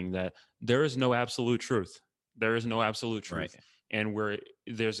anything that there is no absolute truth. There is no absolute truth. Right. And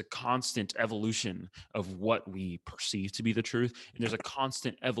there's a constant evolution of what we perceive to be the truth. And there's a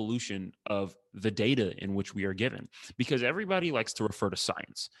constant evolution of the data in which we are given, because everybody likes to refer to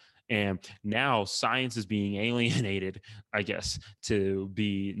science. And now science is being alienated, I guess, to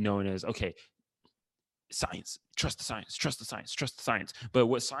be known as, okay, science, trust the science. But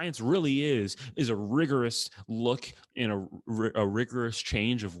what science really is a rigorous look and a rigorous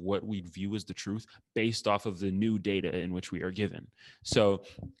change of what we view as the truth based off of the new data in which we are given. So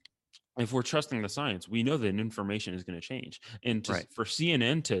if we're trusting the science, we know that information is going to change. And for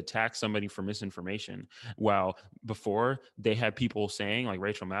CNN to attack somebody for misinformation, while before they had people saying, like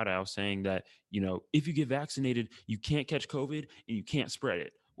Rachel Maddow saying that, if you get vaccinated, you can't catch COVID and you can't spread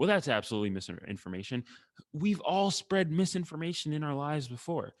it. Well, that's absolutely misinformation. We've all spread misinformation in our lives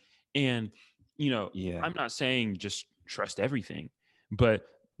before. And, I'm not saying just trust everything, but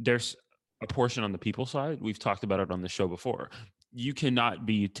there's a portion on the people side. We've talked about it on the show before. You cannot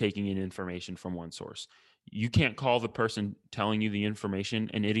be taking in information from one source. You can't call the person telling you the information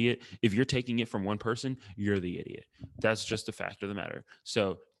an idiot. If you're taking it from one person, you're the idiot. That's just a fact of the matter.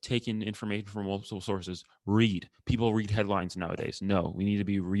 So taking information from multiple sources, read. People read headlines nowadays. No, we need to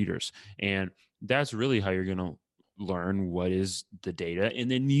be readers. And that's really how you're going to learn what is the data. And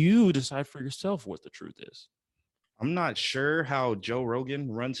then you decide for yourself what the truth is. I'm not sure how Joe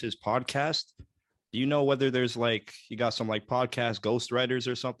Rogan runs his podcast. Do you know whether there's he got some podcast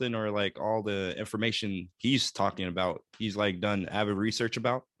ghostwriters or something, or all the information he's talking about, he's done avid research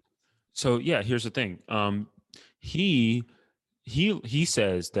about? So yeah, here's the thing. He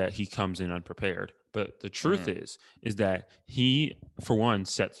says that he comes in unprepared, but the truth is that he, for one,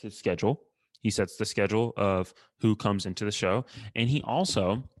 sets his schedule. He sets the schedule of who comes into the show, and he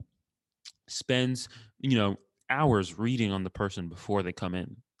also spends, hours reading on the person before they come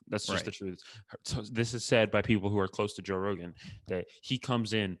in. That's just the truth. So this is said by people who are close to Joe Rogan, that he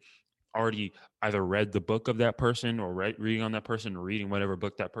comes in already either read the book of that person or reading on that person, or reading whatever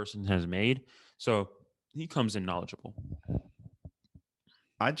book that person has made. So he comes in knowledgeable.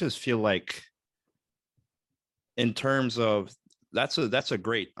 I just feel like, in terms of that's a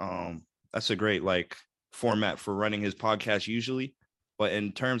great format for running his podcast usually. But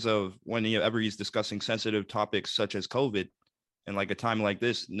in terms of whenever he's discussing sensitive topics such as COVID, and a time like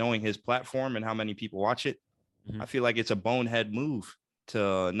this, knowing his platform and how many people watch it, I feel like it's a bonehead move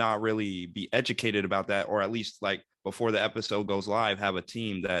to not really be educated about that, or at least before the episode goes live, have a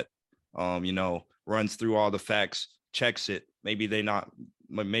team that runs through all the facts, checks it. Maybe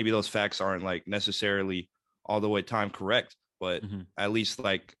those facts aren't necessarily all the way time correct, but at least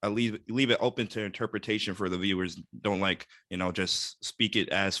leave it open to interpretation for the viewers. Don't just speak it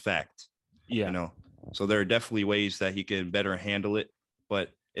as fact. So there are definitely ways that he can better handle it. But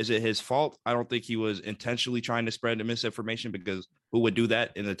is it his fault? I don't think he was intentionally trying to spread the misinformation, because who would do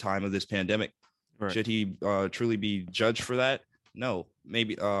that in the time of this pandemic? Right. Should he truly be judged for that? No.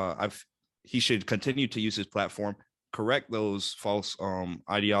 Maybe he should continue to use his platform, correct those false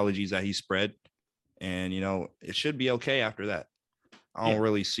ideologies that he spread, and it should be okay after that. I don't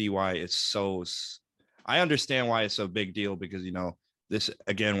really see why it's so. I understand why it's a big deal, because this,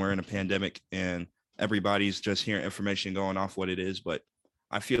 again, we're in a pandemic and everybody's just hearing information going off what it is. But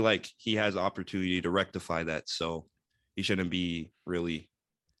I feel like he has the opportunity to rectify that. So he shouldn't be really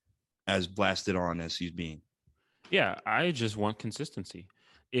as blasted on as he's being. Yeah, I just want consistency.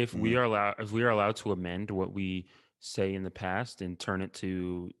 If we are allowed to amend what we say in the past and turn it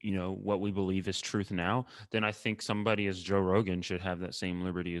to, what we believe is truth now, then I think somebody as Joe Rogan should have that same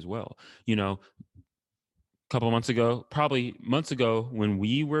liberty as well. Couple of months ago, probably months ago, when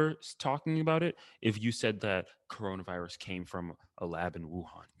we were talking about it, if you said that coronavirus came from a lab in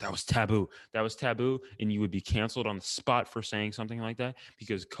Wuhan, that was taboo. That was taboo, and you would be canceled on the spot for saying something like that,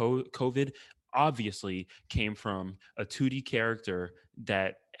 because COVID obviously came from a 2D character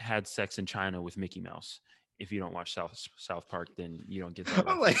that had sex in China with Mickey Mouse. If you don't watch South Park, then you don't get that.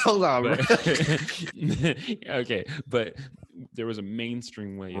 I'm like, hold on, bro. Okay, but there was a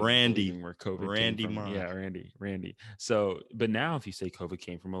mainstream way of believing where COVID came from. Yeah, Randy. So, but now if you say COVID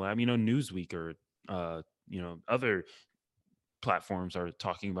came from a lab, Newsweek or other platforms are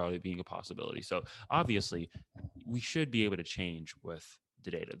talking about it being a possibility. So obviously, we should be able to change with the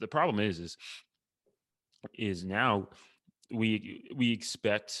data. The problem is now we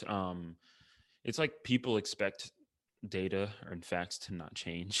expect. It's like people expect data or facts to not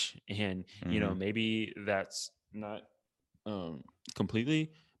change, and maybe that's not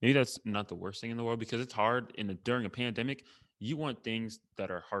completely, maybe that's not the worst thing in the world, because it's hard during a pandemic. You want things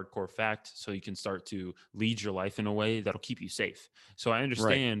that are hardcore fact so you can start to lead your life in a way that'll keep you safe. So I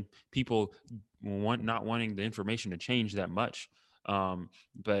understand people not wanting the information to change that much,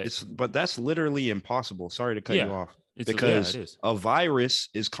 but that's literally impossible. Sorry to cut you off. Because it is. a virus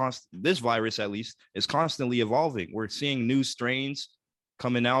is this virus at least is constantly evolving. We're seeing new strains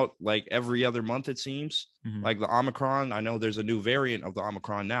coming out like every other month, it seems. Like the Omicron, I know there's a new variant of the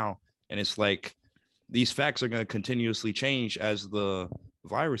Omicron now, and it's like these facts are going to continuously change as the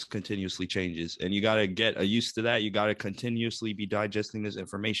virus continuously changes, and you got to get used to that. You got to continuously be digesting this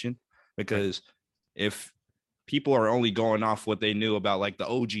information, because if people are only going off what they knew about, like the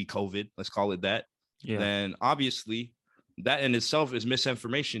OG COVID, let's call it that, then obviously that in itself is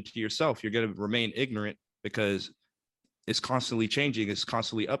misinformation to yourself. You're going to remain ignorant because it's constantly changing. It's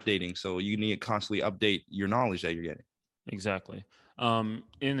constantly updating. So you need to constantly update your knowledge that you're getting. Exactly. And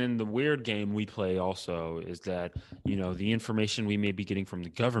then the weird game we play also is that, the information we may be getting from the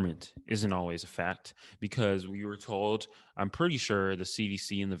government isn't always a fact, because we were told, I'm pretty sure the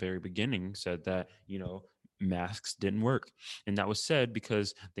CDC in the very beginning said that, masks didn't work. And that was said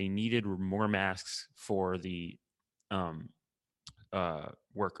because they needed more masks for the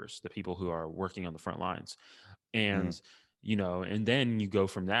workers, the people who are working on the front lines. And and then you go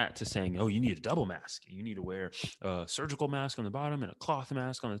from that to saying, oh, you need a double mask. You need to wear a surgical mask on the bottom and a cloth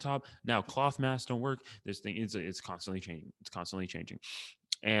mask on the top. Now cloth masks don't work. This thing it's constantly changing. It's constantly changing.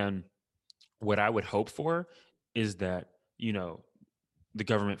 And what I would hope for is that, the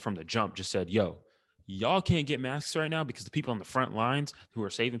government from the jump just said, yo, y'all can't get masks right now because the people on the front lines who are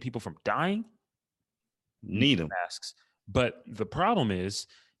saving people from dying need them masks. But the problem is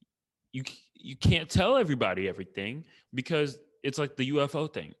you can't tell everybody everything, because it's like the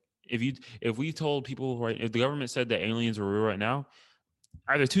UFO thing. If we told people, if the government said that aliens were real right now,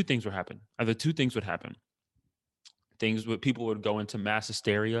 either two things would happen. People would go into mass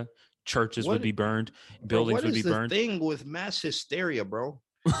hysteria. Churches would be burned. Buildings would be burned. What is the thing with mass hysteria, bro?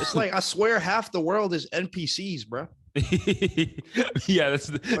 It's like, I swear half the world is NPCs, bro. Yeah, that's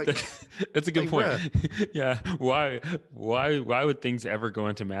a good point. Yeah, why would things ever go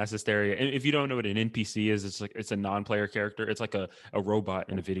into mass hysteria? And if you don't know what an NPC is, it's a non-player character. It's like a robot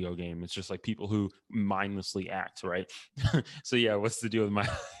in a video game. It's just like people who mindlessly act, right? So yeah, what's the deal with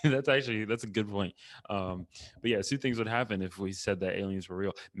that's a good point. But yeah, two things would happen if we said that aliens were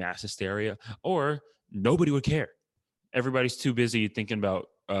real: mass hysteria, or nobody would care. Everybody's too busy thinking about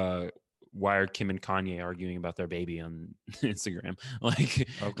why are Kim and Kanye arguing about their baby on Instagram? Like,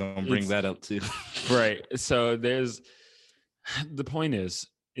 I'm gonna bring that up too. Right. So the point is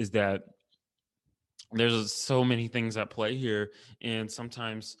that there's so many things at play here, and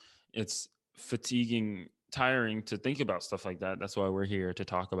sometimes it's fatiguing, tiring to think about stuff like that. That's why we're here to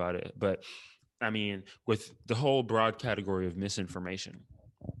talk about it. But I mean, with the whole broad category of misinformation,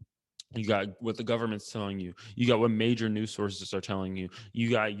 you got what the government's telling you. You got what major news sources are telling you. You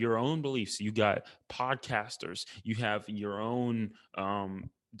got your own beliefs. You got podcasters. You have your own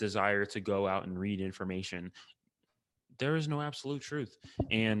desire to go out and read information. There is no absolute truth.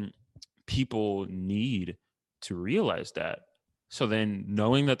 And people need to realize that. So then,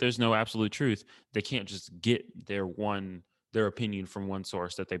 knowing that there's no absolute truth, they can't just get their opinion from one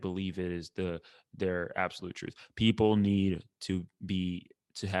source that they believe it is their absolute truth. People need to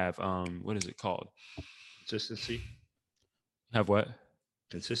have what is it called? Consistency. Have what?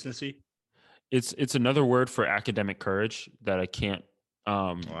 Consistency. It's another word for academic courage that I can't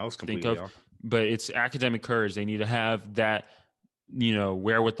I was think completely of, off. but it's academic courage. They need to have that,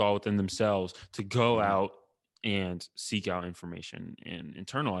 wherewithal within themselves to go Mhm. out and seek out information and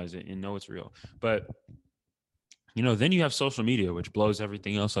internalize it and know it's real. But then you have social media, which blows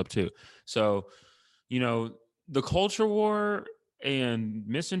everything else up too. So, the culture war and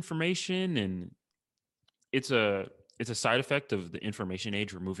misinformation, and it's a side effect of the information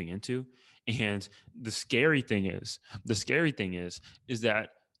age we're moving into. And the scary thing is that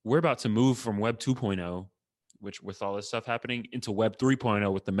we're about to move from Web 2.0, which with all this stuff happening, into Web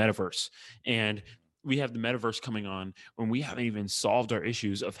 3.0 with the metaverse. And we have the metaverse coming on when we haven't even solved our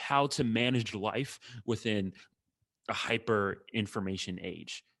issues of how to manage life within a hyper information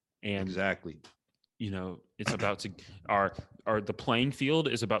age. And Exactly. it's about to our the playing field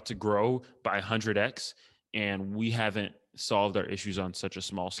is about to grow by 100x, and we haven't solved our issues on such a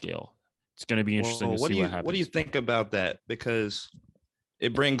small scale. It's going to be interesting Well, to see what happens. what do you think about that? Because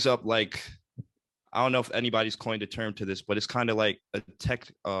it brings up, like, I don't know if anybody's coined a term to this, but it's kind of like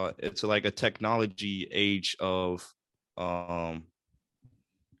it's like a technology age of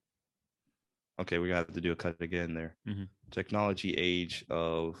okay, we got to do a cut again there. Mhm. Technology age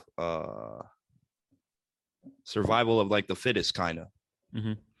of survival of like the fittest, kind of.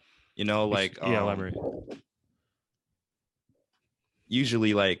 Mhm. Like elaborate.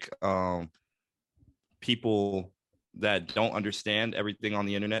 usually like people that don't understand everything on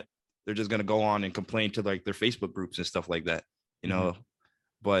the internet, they're just gonna go on and complain to like their Facebook groups and stuff like that,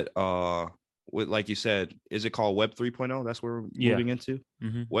 But with, like you said, is it called Web 3.0? That's where we're moving into.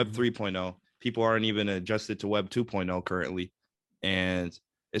 Web 3.0. People aren't even adjusted to Web 2.0 currently, and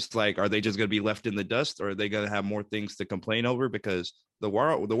it's like, are they just gonna be left in the dust, or are they gonna have more things to complain over? Because the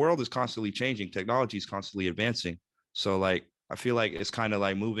world is constantly changing, technology is constantly advancing. So like, I feel like it's kind of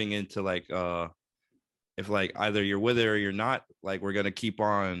like moving into like if like either you're with it or you're not, like we're gonna keep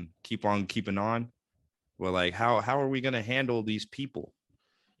on keeping on. Well, like how are we gonna handle these people?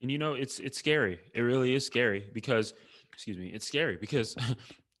 And it's scary. It really is scary because, it's scary because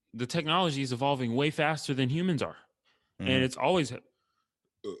the technology is evolving way faster than humans are, and it's always.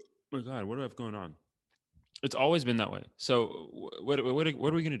 Oh my God, what do I have going on? It's always been that way. So what are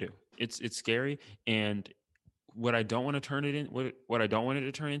we gonna do? It's scary, and what I don't want to turn it in, what I don't want it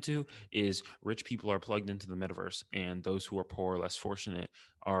to turn into is rich people are plugged into the metaverse, and those who are poor or less fortunate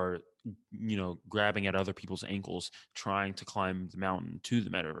are, grabbing at other people's ankles, trying to climb the mountain to the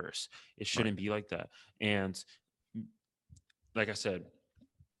metaverse. It shouldn't be like that. And like I said,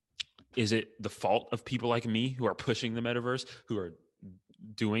 is it the fault of people like me who are pushing the metaverse, who are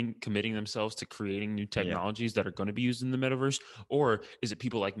committing themselves to creating new technologies that are going to be used in the metaverse? Or is it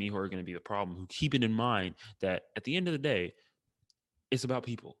people like me who are going to be the problem, who keep it in mind that at the end of the day, it's about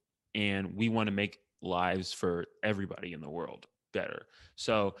people, and we want to make lives for everybody in the world better?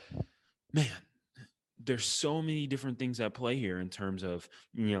 So, man, there's so many different things at play here in terms of,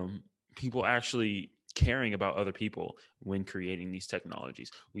 people actually caring about other people when creating these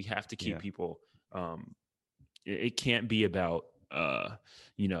technologies. We have to keep people, it can't be about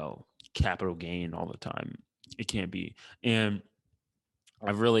capital gain all the time. It can't be. And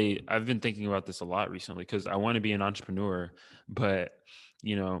I've been thinking about this a lot recently because I want to be an entrepreneur, but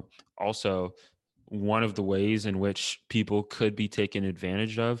also one of the ways in which people could be taken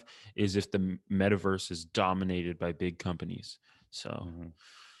advantage of is if the metaverse is dominated by big companies. So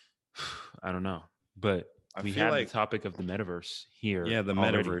I don't know, but we have the topic of the metaverse here. Yeah, the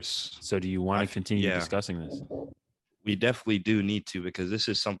already. Metaverse. So do you want to continue discussing this? We definitely do need to, because this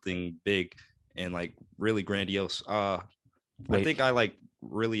is something big and like really grandiose. I think I like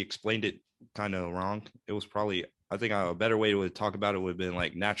really explained it kind of wrong. It was probably, I think a better way to talk about it would have been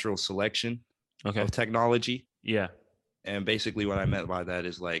like natural selection of technology. Yeah. And basically what I meant by that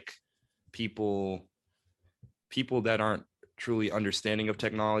is like people that aren't truly understanding of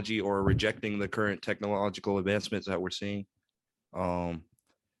technology or rejecting the current technological advancements that we're seeing,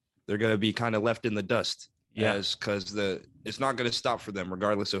 they're going to be kind of left in the dust. Because it's not going to stop for them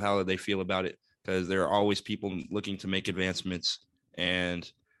regardless of how they feel about it, because there are always people looking to make advancements,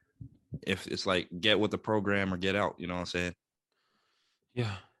 and if it's like get with the program or get out, you know what I'm saying?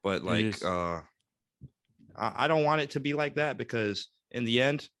 Yeah. But like I don't want it to be like that, because in the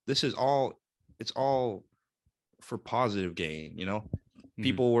end, it's all for positive gain.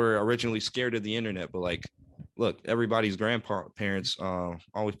 People were originally scared of the internet, but like, look, everybody's grandparents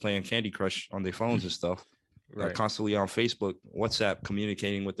always playing Candy Crush on their phones and stuff. Constantly on Facebook, WhatsApp,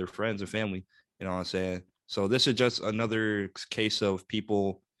 communicating with their friends and family. You know what I'm saying? So this is just another case of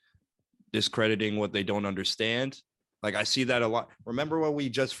people discrediting what they don't understand Like I see that a lot. Remember when we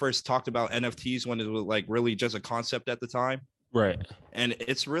just first talked about NFTs when it was like really just a concept at the time? Right. And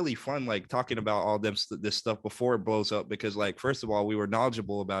it's really fun, like talking about all this stuff before it blows up, because like, first of all, we were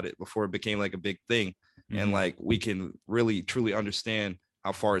knowledgeable about it before it became like a big thing. And like, we can really truly understand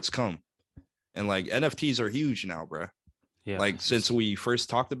how far it's come. And like NFTs are huge now, bro. Yeah. Like since we first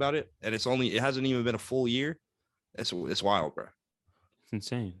talked about it, and it hasn't even been a full year. It's wild, bro. It's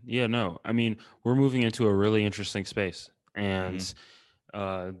insane. Yeah, no. I mean, we're moving into a really interesting space, and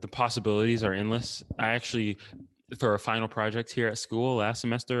the possibilities are endless. I actually, for a final project here at school last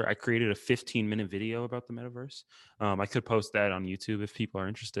semester, I created a 15-minute video about the metaverse. I could post that on YouTube if people are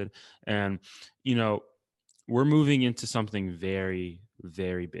interested. And, you know, we're moving into something very,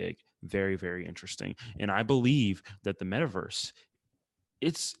 very big, very, very interesting. And I believe that the metaverse,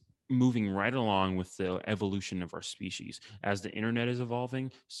 it's moving right along with the evolution of our species. As the internet is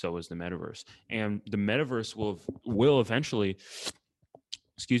evolving, so is the metaverse. And the metaverse will eventually,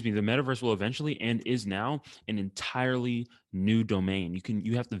 the metaverse will eventually and is now an entirely new domain.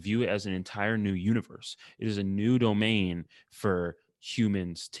 You have to view it as an entire new universe. It is a new domain for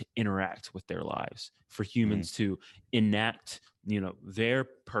humans to interact with their lives, for humans to enact, their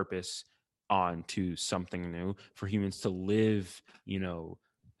purpose onto something new, for humans to live,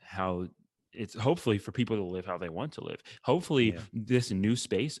 how it's hopefully for people to live how they want to live. Hopefully this new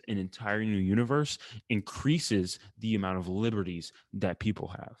space, an entire new universe, increases the amount of liberties that people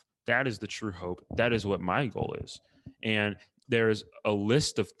have. That is the true hope. That is what my goal is. And there's a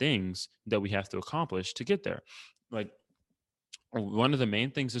list of things that we have to accomplish to get there. Like, one of the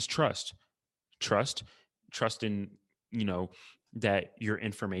main things is trust in, that your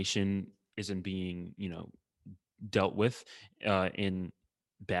information isn't being, dealt with in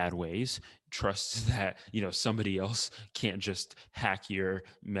bad ways. Trust that somebody else can't just hack your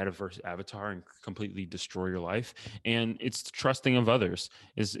metaverse avatar and completely destroy your life. And it's trusting of others,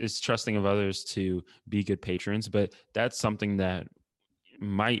 is trusting of others to be good patrons. But that's something that we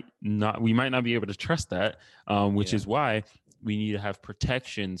might not be able to trust that, which is why we need to have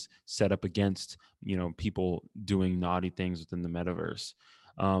protections set up against people doing naughty things within the metaverse.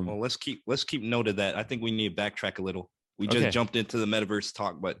 Well, let's keep note of that. I think we need to backtrack a little. We just jumped into the metaverse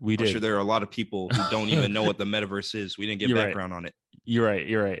talk, but I'm sure there are a lot of people who don't even know what the metaverse is. We didn't get background on it. You're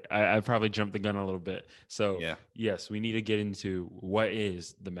right. I probably jumped the gun a little bit. So yes, we need to get into what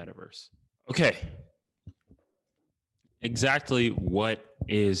is the metaverse. Okay. Exactly what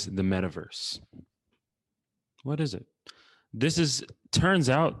is the metaverse? What is it? This turns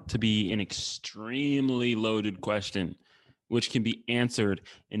out to be an extremely loaded question, which can be answered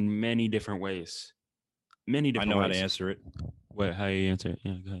in many different ways. I know how to answer it. What? How you answer it?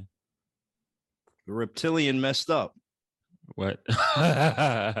 Yeah, go ahead. The reptilian messed up. What? You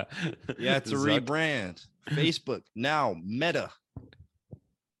had to rebrand. Facebook, now Meta,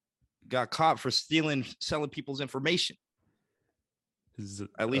 got caught for selling people's information.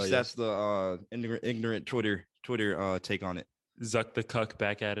 At least that's the ignorant Twitter take on it. Zuck the cuck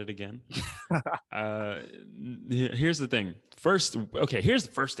back at it again. Here's the thing. Here's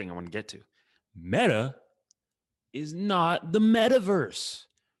the first thing I want to get to. Meta is not the metaverse.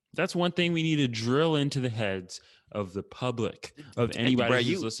 That's one thing we need to drill into the heads of the public, of anybody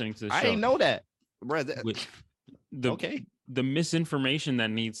who's listening to the show. I didn't know that. Bro, the misinformation that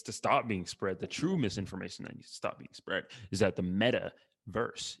needs to stop being spread, the true misinformation that needs to stop being spread, is that the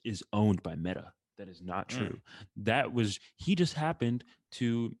metaverse is owned by Meta. That is not true. He just happened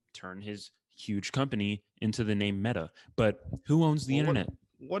to turn his huge company into the name Meta. But who owns the internet?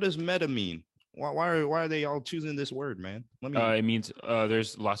 What does Meta mean? Why are they all choosing this word, man? It means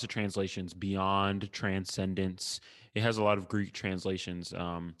there's lots of translations. Beyond, transcendence. It has a lot of Greek translations.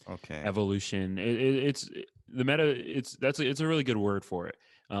 Evolution. It's the meta. It's a really good word for it.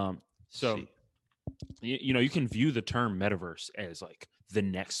 You can view the term metaverse as like the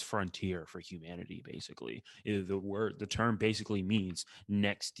next frontier for humanity. Basically, the term basically means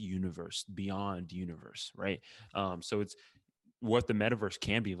next universe, beyond universe, right? So it's what the metaverse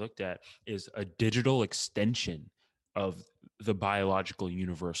can be looked at is a digital extension of the biological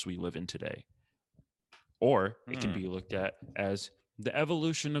universe we live in today. Or it can be looked at as the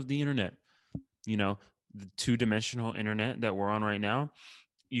evolution of the internet. The two-dimensional internet that we're on right now,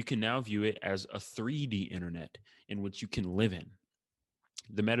 you can now view it as a 3D internet in which you can live in.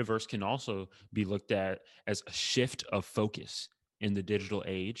 The metaverse can also be looked at as a shift of focus in the digital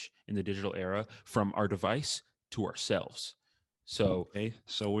age, in the digital era, from our device to ourselves. So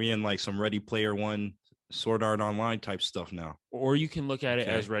we're in like some Ready Player One Sword Art Online type stuff now. Or you can look at it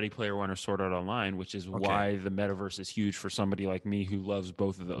Okay. as Ready Player One or Sword Art Online, which is Okay. why the metaverse is huge for somebody like me who loves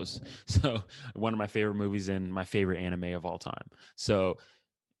both of those. So one of my favorite movies and my favorite anime of all time. So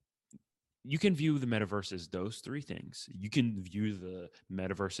you can view the metaverse as those three things. You can view the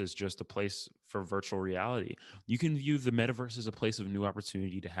metaverse as just a place for virtual reality. You can view the metaverse as a place of new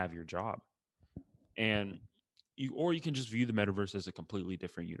opportunity to have your job. And or you can just view the metaverse as a completely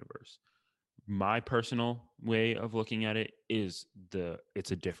different universe. My personal way of looking at it is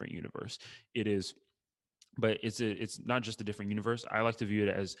it's a different universe. It is, but it's not just a different universe. I like to view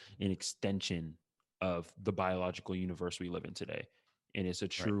it as an extension of the biological universe we live in today. And it's a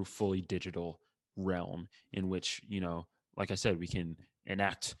true, fully digital realm in which, like I said, we can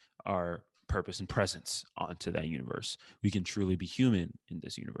enact our purpose and presence onto that universe. We can truly be human in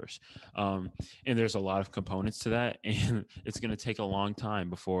this universe. And there's a lot of components to that. And it's going to take a long time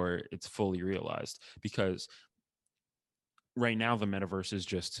before it's fully realized, because right now the metaverse is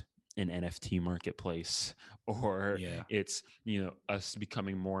just an NFT marketplace, or it's, us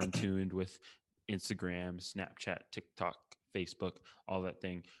becoming more in tune with Instagram, Snapchat, TikTok, Facebook, all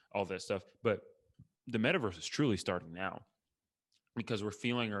that stuff. But the metaverse is truly starting now, because we're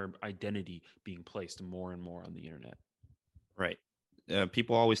feeling our identity being placed more and more on the internet. Right.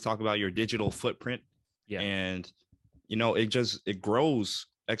 People always talk about your digital footprint. Yeah. And, it grows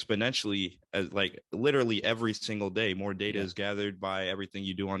exponentially, as like literally every single day. More data is gathered by everything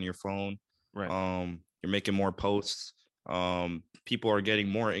you do on your phone. Right. You're making more posts. People are getting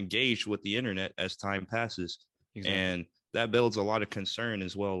more engaged with the internet as time passes. Exactly. And that builds a lot of concern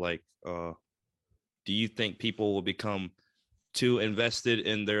as well. Like, do you think people will become too invested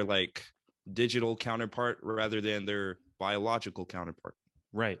in their like digital counterpart rather than their biological counterpart?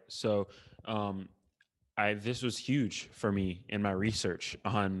 Right. So this was huge for me in my research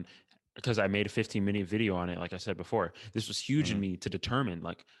on, because I made a 15-minute video on it. Like I said before, this was huge in me to determine,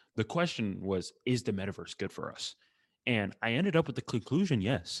 like, the question was, is the metaverse good for us? And I ended up with the conclusion,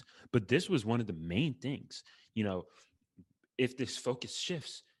 yes. But this was one of the main things. If this focus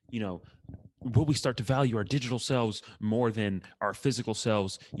shifts, will we start to value our digital selves more than our physical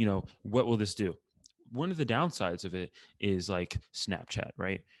selves? What will this do? One of the downsides of it is like Snapchat,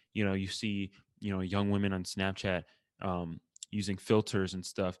 right? You see, young women on Snapchat using filters and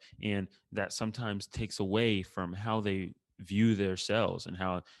stuff, and that sometimes takes away from how they view their selves and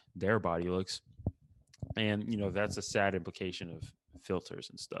how their body looks. And, that's a sad implication of filters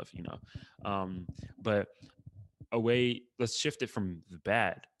and stuff, but let's shift it from the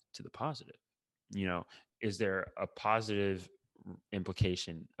bad to the positive. Is there a positive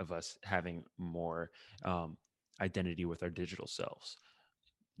implication of us having more identity with our digital selves?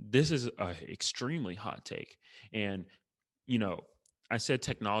 This is an extremely hot take. And, I said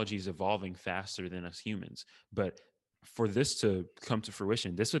technology is evolving faster than us humans, but for this to come to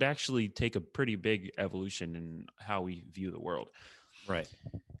fruition, this would actually take a pretty big evolution in how we view the world. Right.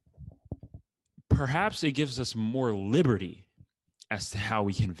 Perhaps it gives us more liberty as to how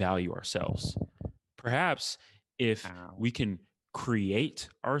we can value ourselves. Perhaps if we can create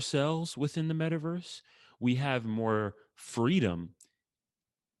ourselves within the metaverse, we have more freedom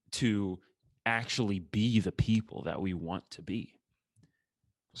to actually be the people that we want to be.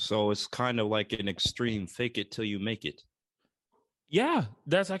 So it's kind of like an extreme fake it till you make it. Yeah,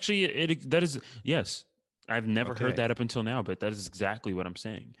 that's actually it. That is, yes. I've never heard that up until now, but that is exactly what I'm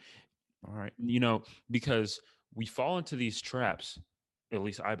saying. All right. Because we fall into these traps, at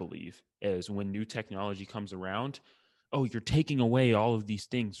least I believe, as when new technology comes around, oh, you're taking away all of these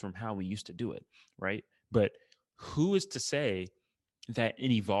things from how we used to do it, right? But who is to say that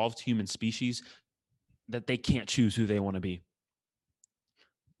an evolved human species, that they can't choose who they want to be?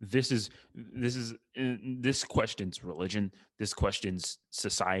 This questions religion. This questions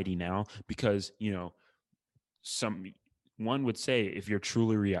society now, because one would say, if you're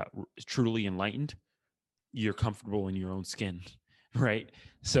truly enlightened, you're comfortable in your own skin, right?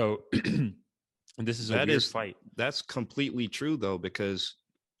 So this is a weird fight. That's completely true, though, because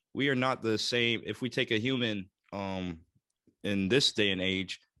we are not the same. If we take a human in this day and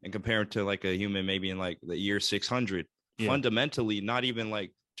age and compare it to like a human maybe in like the year 600, fundamentally, not even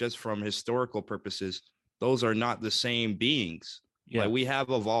like just from historical purposes, those are not the same beings. Like, we have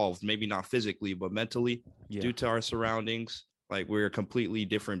evolved, maybe not physically, but mentally, due to our surroundings. Like, we're completely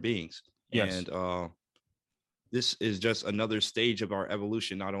different beings. And this is just another stage of our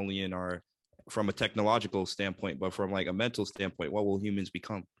evolution, not only from a technological standpoint, but from like a mental standpoint. What will humans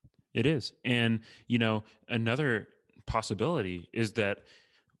become? It is. And, another possibility is that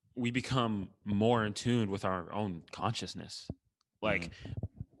we become more in tune with our own consciousness. Like,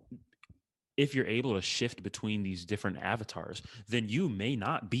 if you're able to shift between these different avatars, then you may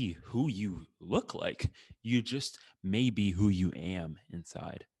not be who you look like. You just may be who you am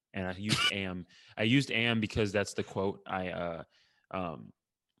inside. And I used am because that's the quote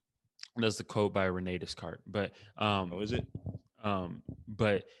that's the quote by Rene Descartes. But is it?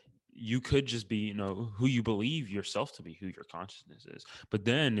 But you could just be, you know, who you believe yourself to be, who your consciousness is. But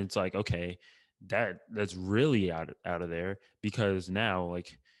then it's like, okay, that's really out of there, because now,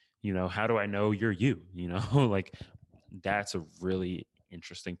 like, you know, how do I know you're you? You know, like, that's a really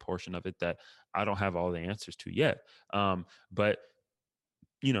interesting portion of it that I don't have all the answers to yet. But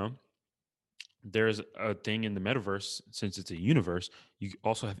you know, there's a thing in the metaverse, since it's a universe, you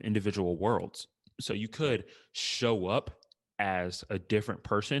also have individual worlds. So you could show up as a different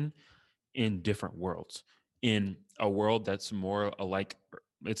person in different worlds. In a world that's more alike,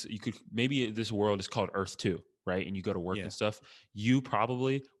 you could, maybe this world is called Earth 2, right? And you go to work and stuff. You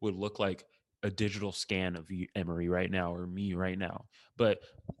probably would look like a digital scan of you, Emery, right now, or me right now. But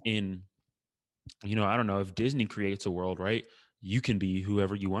in, you know, I don't know, if Disney creates a world, right? You can be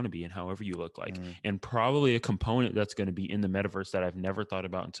whoever you want to be and however you look like. And probably a component that's going to be in the metaverse that I've never thought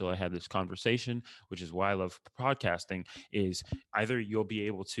about until I had this conversation, which is why I love podcasting, is either you'll be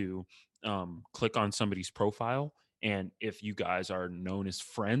able to click on somebody's profile, and if you guys are known as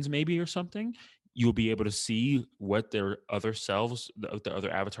friends maybe or something, you'll be able to see what their other selves, the other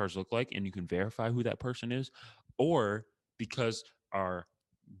avatars look like, and you can verify who that person is. Or because our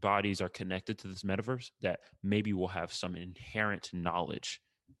bodies are connected to this metaverse, that maybe we'll have some inherent knowledge,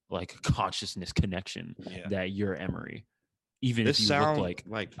 like a consciousness connection, that you're Emery, even if you look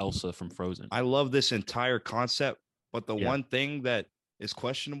like Elsa from Frozen. I love this entire concept, but the one thing that is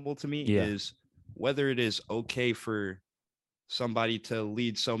questionable to me is whether it is okay for somebody to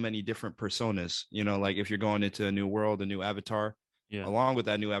lead so many different personas. You know, like if you're going into a new world, a new avatar, along with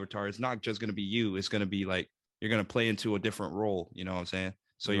that new avatar, it's not just going to be you. It's going to be like, you're going to play into a different role. You know what I'm saying?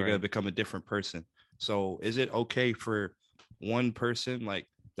 So you're going to become a different person. So is it okay for one person? Like,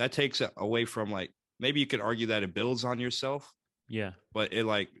 that takes away from, like, maybe you could argue that it builds on yourself. Yeah. But it,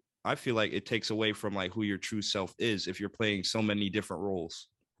 like, I feel like it takes away from, like, who your true self is if you're playing so many different roles.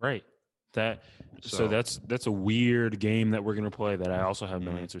 Right. So that's a weird game that we're going to play that I also have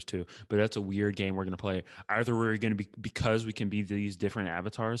no answers to, but that's a weird game we're going to play. Either we're going to be, because we can be these different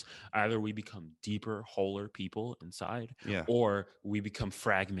avatars, either we become deeper, wholer people inside, or we become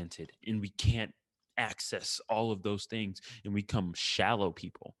fragmented and we can't access all of those things and we become shallow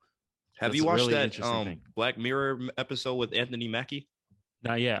people. Have you watched that Black Mirror episode with Anthony Mackie?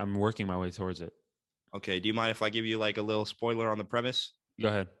 Not yet. I'm working my way towards it. Okay. Do you mind if I give you like a little spoiler on the premise? Go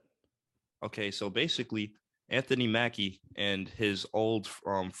ahead. Okay, so basically, Anthony Mackie and his old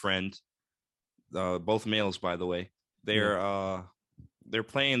friend, both males, by the way, they're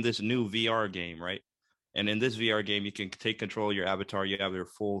playing this new VR game, right? And in this VR game, you can take control of your avatar. You have your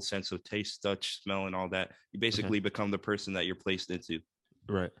full sense of taste, touch, smell, and all that. You basically become the person that you're placed into.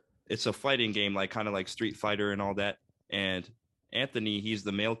 Right. It's a fighting game, like kind of like Street Fighter and all that. And Anthony, he's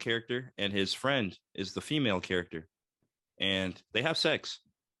the male character, and his friend is the female character, and they have sex.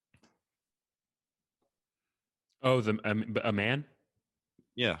 Oh, a man?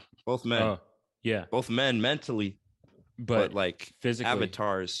 Yeah, both men. Oh, yeah. Both men mentally, but like physically.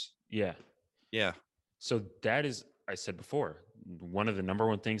 Avatars. Yeah. Yeah. So that is, I said before, one of the number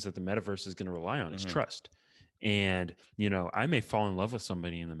one things that the metaverse is going to rely on is trust. And, you know, I may fall in love with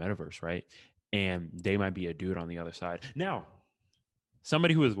somebody in the metaverse, right? And they might be a dude on the other side. Now,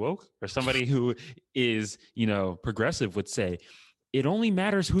 somebody who is woke or somebody who is, you know, progressive would say, it only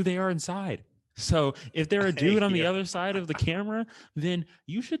matters who they are inside. So if they're a dude on the other side of the camera, then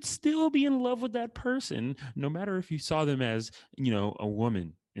you should still be in love with that person, no matter if you saw them as, you know, a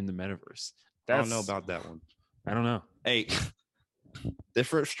woman in the metaverse. I don't know about that one. I don't know. Hey,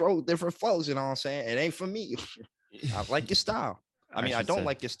 different stroke, different flows, you know what I'm saying? It ain't for me. I like your style. I mean, I don't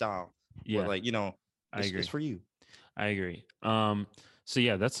like your style. Yeah. But like, you know, I agree. It's for you. I agree. So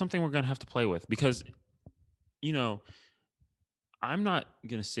yeah, that's something we're going to have to play with because, you know, I'm not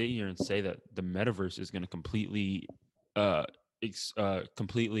going to sit here and say that the metaverse is going to completely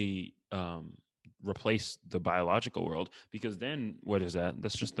replace the biological world, because then what is that?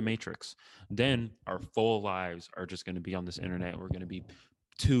 That's just the Matrix. Then our full lives are just going to be on this internet. We're going to be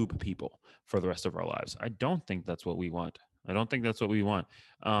tube people for the rest of our lives. I don't think that's what we want.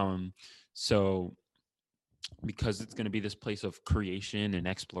 So because it's going to be this place of creation and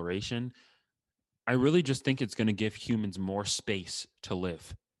exploration, I really just think it's going to give humans more space to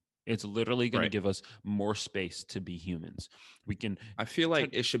live. It's literally going to give us more space to be humans. I feel like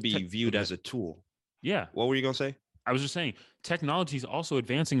it should be viewed as a tool. Yeah. What were you going to say? I was just saying, technology is also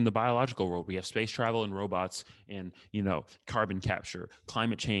advancing in the biological world. We have space travel and robots, and carbon capture.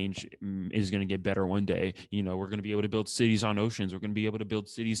 Climate change is going to get better one day. We're going to be able to build cities on oceans. We're going to be able to build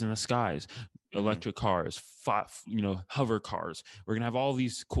cities in the skies. Electric cars, hover cars. We're going to have all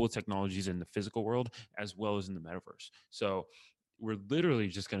these cool technologies in the physical world as well as in the metaverse. So we're literally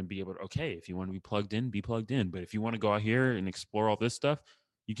just going to be able to, okay, if you want to be plugged in, be plugged in. But if you want to go out here and explore all this stuff,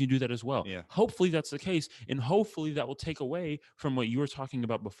 you can do that as well. Yeah. Hopefully that's the case. And hopefully that will take away from what you were talking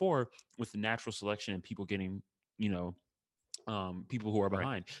about before with the natural selection and people getting, people who are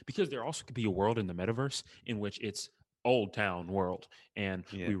behind. Because there also could be a world in the metaverse in which it's old town world, and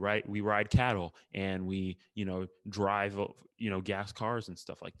we ride cattle, and we drive gas cars and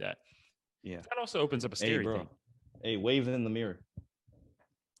stuff like that. Yeah. That also opens up a scary thing. Hey, wave in the mirror.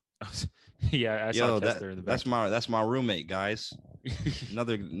 Yeah, I saw Chester in the back. That's my roommate, guys.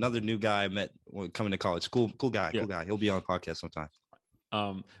 another new guy I met coming to college. Cool guy. He'll be on a podcast sometime.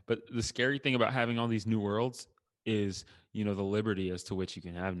 But the scary thing about having all these new worlds is the liberty as to which you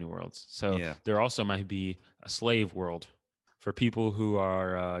can have new worlds. So there also might be a slave world for people who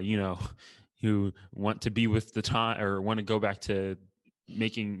are who want to be with the time, or want to go back to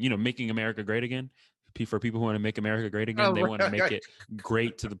making America great again. For people who want to make America great again, they want to make it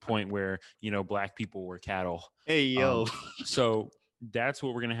great to the point where black people were cattle. Hey yo. So that's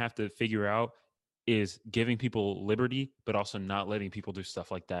what we're gonna have to figure out, is giving people liberty, but also not letting people do stuff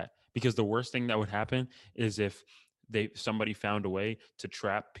like that. Because the worst thing that would happen is if somebody found a way to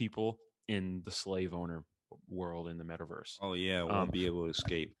trap people in the slave owner world in the metaverse. Oh yeah, won't be able to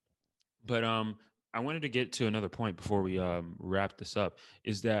escape. But I wanted to get to another point before we wrap this up,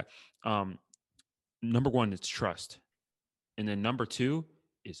 is that number one, it's trust. And then number two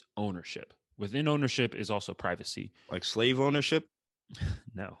is ownership. Within ownership is also privacy. Like slave ownership?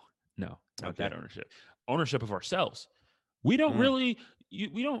 No, not that ownership. Ownership of ourselves. We don't really,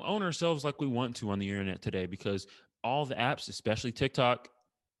 we don't own ourselves like we want to on the internet today, because all the apps, especially TikTok,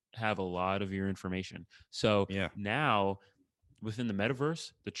 have a lot of your information. So now within the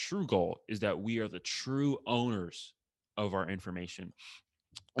metaverse, the true goal is that we are the true owners of our information.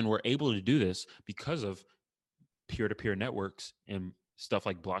 And we're able to do this because of peer-to-peer networks and stuff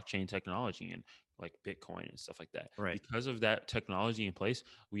like blockchain technology and like Bitcoin and stuff like that. Right. Because of that technology in place,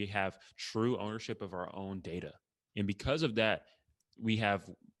 we have true ownership of our own data. And because of that, we have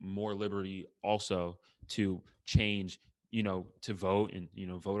more liberty also to change, to vote and,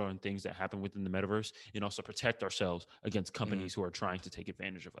 vote on things that happen within the metaverse, and also protect ourselves against companies who are trying to take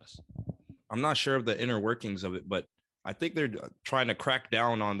advantage of us. I'm not sure of the inner workings of it, but I think they're trying to crack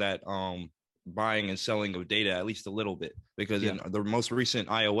down on that buying and selling of data at least a little bit, because in the most recent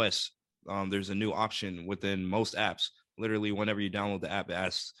iOS, there's a new option within most apps. Literally, whenever you download the app, it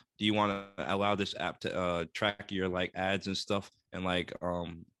asks, do you want to allow this app to track your like ads and stuff, and like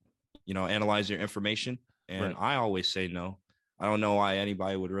analyze your information? And I always say no. I don't know why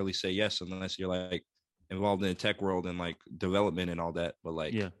anybody would really say yes unless you're like involved in the tech world and like development and all that. But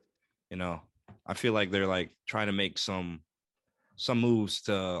like, I feel like they're like trying to make some moves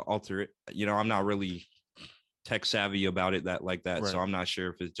to alter it. I'm not really tech savvy about it that. So I'm not sure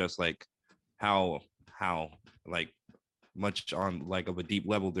if it's just like how like much on like of a deep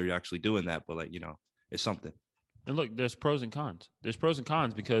level they're actually doing that, but like it's something. And look, there's pros and cons. There's pros and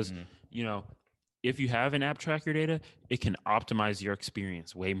cons because if you have an app track your data, it can optimize your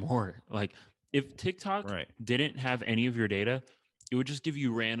experience way more. Like if TikTok didn't have any of your data, it would just give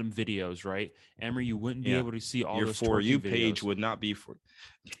you random videos, right? Emery, you wouldn't be able to see all your those For You videos. page would not be for.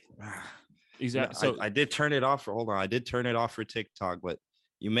 Exactly. So I did turn it off. Hold on, I did turn it off for TikTok, but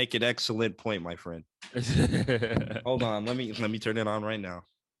you make an excellent point, my friend. Hold on, let me turn it on right now.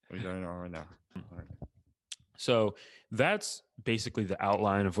 So that's basically the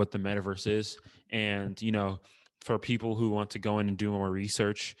outline of what the metaverse is, and for people who want to go in and do more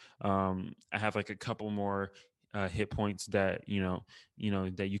research, I have like a couple more hit points that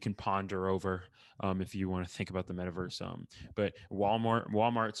that you can ponder over if you want to think about the metaverse. But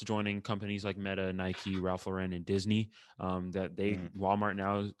Walmart's joining companies like Meta, Nike, Ralph Lauren, and Disney. Walmart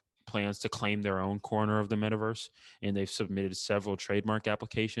now plans to claim their own corner of the metaverse, and they've submitted several trademark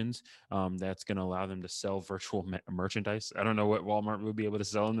applications that's going to allow them to sell virtual merchandise. I don't know what Walmart would be able to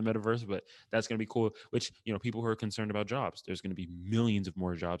sell in the metaverse, but that's going to be cool. Which people who are concerned about jobs, there's going to be millions of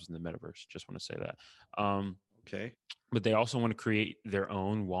more jobs in the metaverse. Just want to say that. Okay. But they also want to create their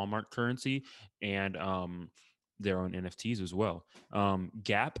own Walmart currency and their own NFTs as well.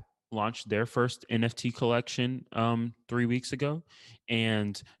 Gap launched their first NFT collection 3 weeks ago,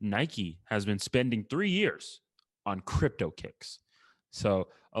 and Nike has been spending 3 years on crypto kicks. So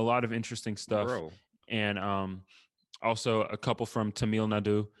a lot of interesting stuff. Bro. And Also, a couple from Tamil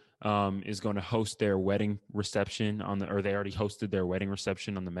Nadu is going to host their wedding reception or they already hosted their wedding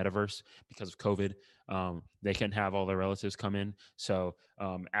reception on the Metaverse because of COVID. They can have all their relatives come in. So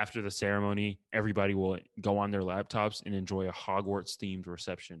after the ceremony, everybody will go on their laptops and enjoy a Hogwarts themed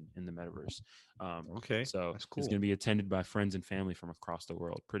reception in the Metaverse. Okay, So that's cool. it's going to be attended by friends and family from across the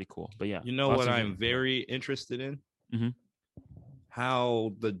world. Pretty cool. But yeah, You know what I'm very interested in? Mm-hmm.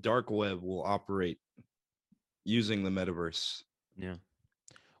 How the dark web will operate using the Metaverse. Yeah.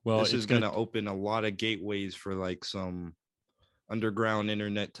 Well, this is going to open a lot of gateways for like some underground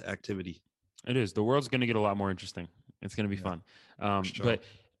internet activity. It is. The world's going to get a lot more interesting. It's going to be fun. Sure. But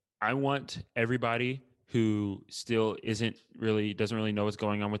I want everybody who still doesn't really know what's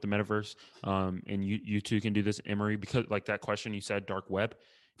going on with the Metaverse, and you too can do this, Emery, because like that question you said, dark web,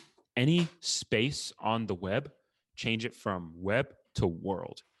 any space on the web, change it from web to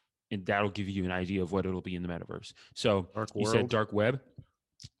world, and that'll give you an idea of what it'll be in the Metaverse. So you said dark web.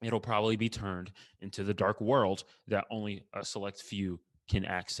 It'll probably be turned into the dark world that only a select few can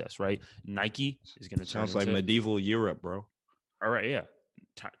access, right? Nike is going to turn Sounds like medieval Europe, bro. All right, yeah.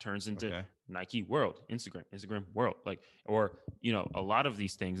 Turns into Nike world, Instagram world. Like, or, a lot of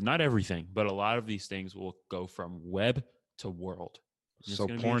these things, not everything, but a lot of these things will go from web to world. So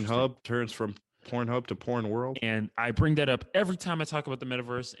Pornhub turns from Pornhub to Porn World. And I bring that up every time I talk about the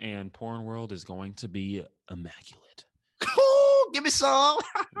Metaverse, and Porn World is going to be immaculate. Give me some.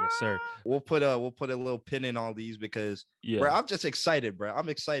 Yes, sir. We'll put a little pin in all these because bro, I'm just excited, bro. I'm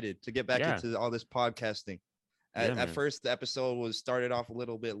excited to get back into all this podcasting. At first, the episode was started off a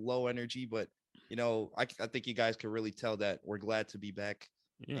little bit low energy, but I think you guys can really tell that we're glad to be back.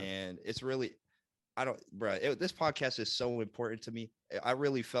 Yeah. And it's really, this podcast is so important to me. I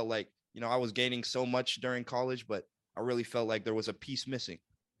really felt like, I was gaining so much during college, but I really felt like there was a piece missing.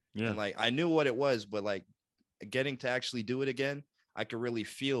 Yeah. And like, I knew what it was, but like getting to actually do it again, I could really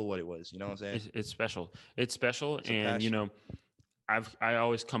feel what it was. You know what I'm saying? It's special. It's special. And, I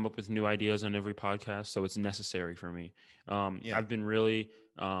always come up with new ideas on every podcast, so it's necessary for me. I've been really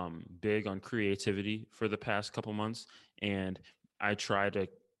big on creativity for the past couple months, and I try to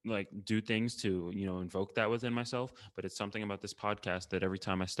do things to invoke that within myself. But it's something about this podcast that every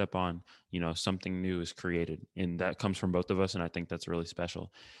time I step on, something new is created, and that comes from both of us, and I think that's really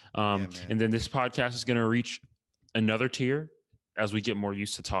special. And then this podcast is going to reach another tier as we get more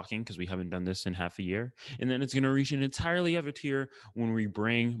used to talking, because we haven't done this in half a year. And then it's going to reach an entirely other tier when we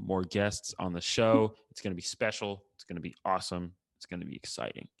bring more guests on the show. It's going to be special. It's going to be awesome. It's going to be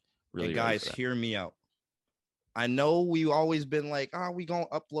exciting. Really, hey guys, hear me out. I know we've always been like, we going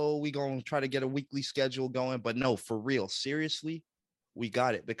to upload. We going to try to get a weekly schedule going. But no, for real, seriously, we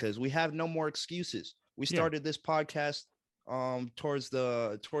got it because we have no more excuses. We started this podcast towards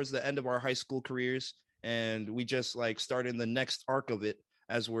the end of our high school careers. And we just starting the next arc of it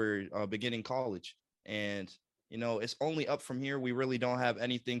as we're beginning college. And, it's only up from here. We really don't have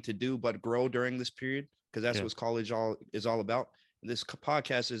anything to do but grow during this period because that's what college is all about. This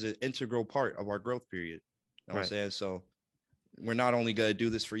podcast is an integral part of our growth period. You know what I'm saying? So we're not only going to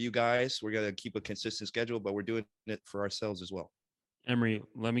do this for you guys, we're going to keep a consistent schedule, but we're doing it for ourselves as well. Emery,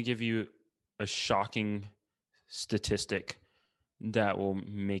 let me give you a shocking statistic that will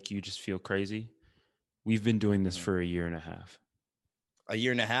make you just feel crazy. We've been doing this for a year and a half. A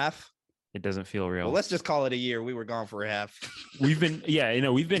year and a half? It doesn't feel real. Well, let's just call it a year. We were gone for a half. We've been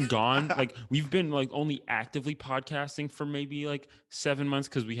gone. We've been only actively podcasting for maybe 7 months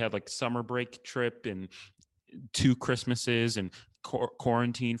because we had summer break trip and 2 Christmases and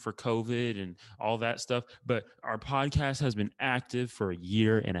quarantine for COVID and all that stuff. But our podcast has been active for a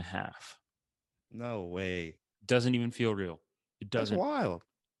year and a half. No way. Doesn't even feel real. It doesn't. That's wild.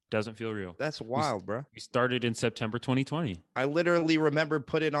 Doesn't feel real. That's wild, bro. We started in September 2020. I literally remember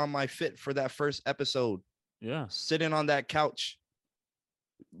putting on my fit for that first episode. Yeah. Sitting on that couch,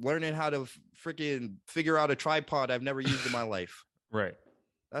 learning how to freaking figure out a tripod I've never used in my life. Right.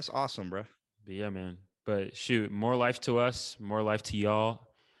 That's awesome, bro. But yeah, man. But shoot, more life to us, more life to y'all.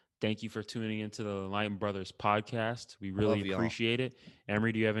 Thank you for tuning into the Enlightened Brothers podcast. We really appreciate it.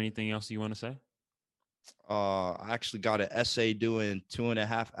 Emery, do you have anything else you want to say? I actually got an essay due in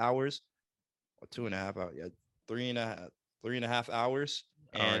 2.5 hours. Or 2.5 hours, 3.5 hours.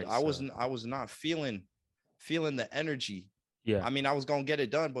 And right, I was not feeling the energy. Yeah. I mean, I was gonna get it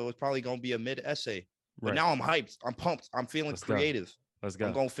done, but it was probably gonna be a mid essay. But now I'm hyped. I'm pumped. I'm feeling creative. Let's go.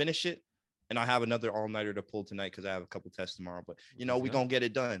 I'm gonna finish it. And I have another all-nighter to pull tonight because I have a couple tests tomorrow. But we're gonna get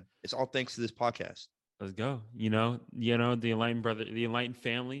it done. It's all thanks to this podcast. Let's go. The Enlightened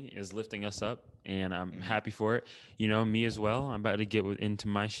family is lifting us up, and I'm happy for it. Me as well. I'm about to get into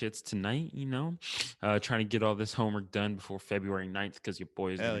my shits tonight, trying to get all this homework done before February 9th, because your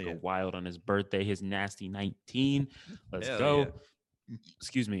boy is going to go wild on his birthday, his nasty 19. Let's go.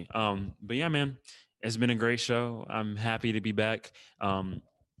 Excuse me. But yeah, man, it's been a great show. I'm happy to be back.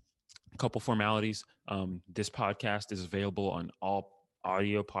 Couple formalities. This podcast is available on all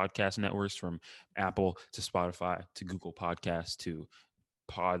audio podcast networks, from Apple to Spotify to Google Podcasts to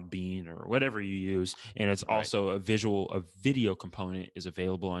Podbean or whatever you use. And it's also a video component is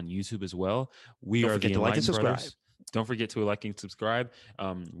available on YouTube as well. We are the Enlightened Brothers. Don't forget to like and subscribe.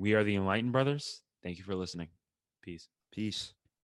 We are the Enlightened Brothers. Thank you for listening. Peace.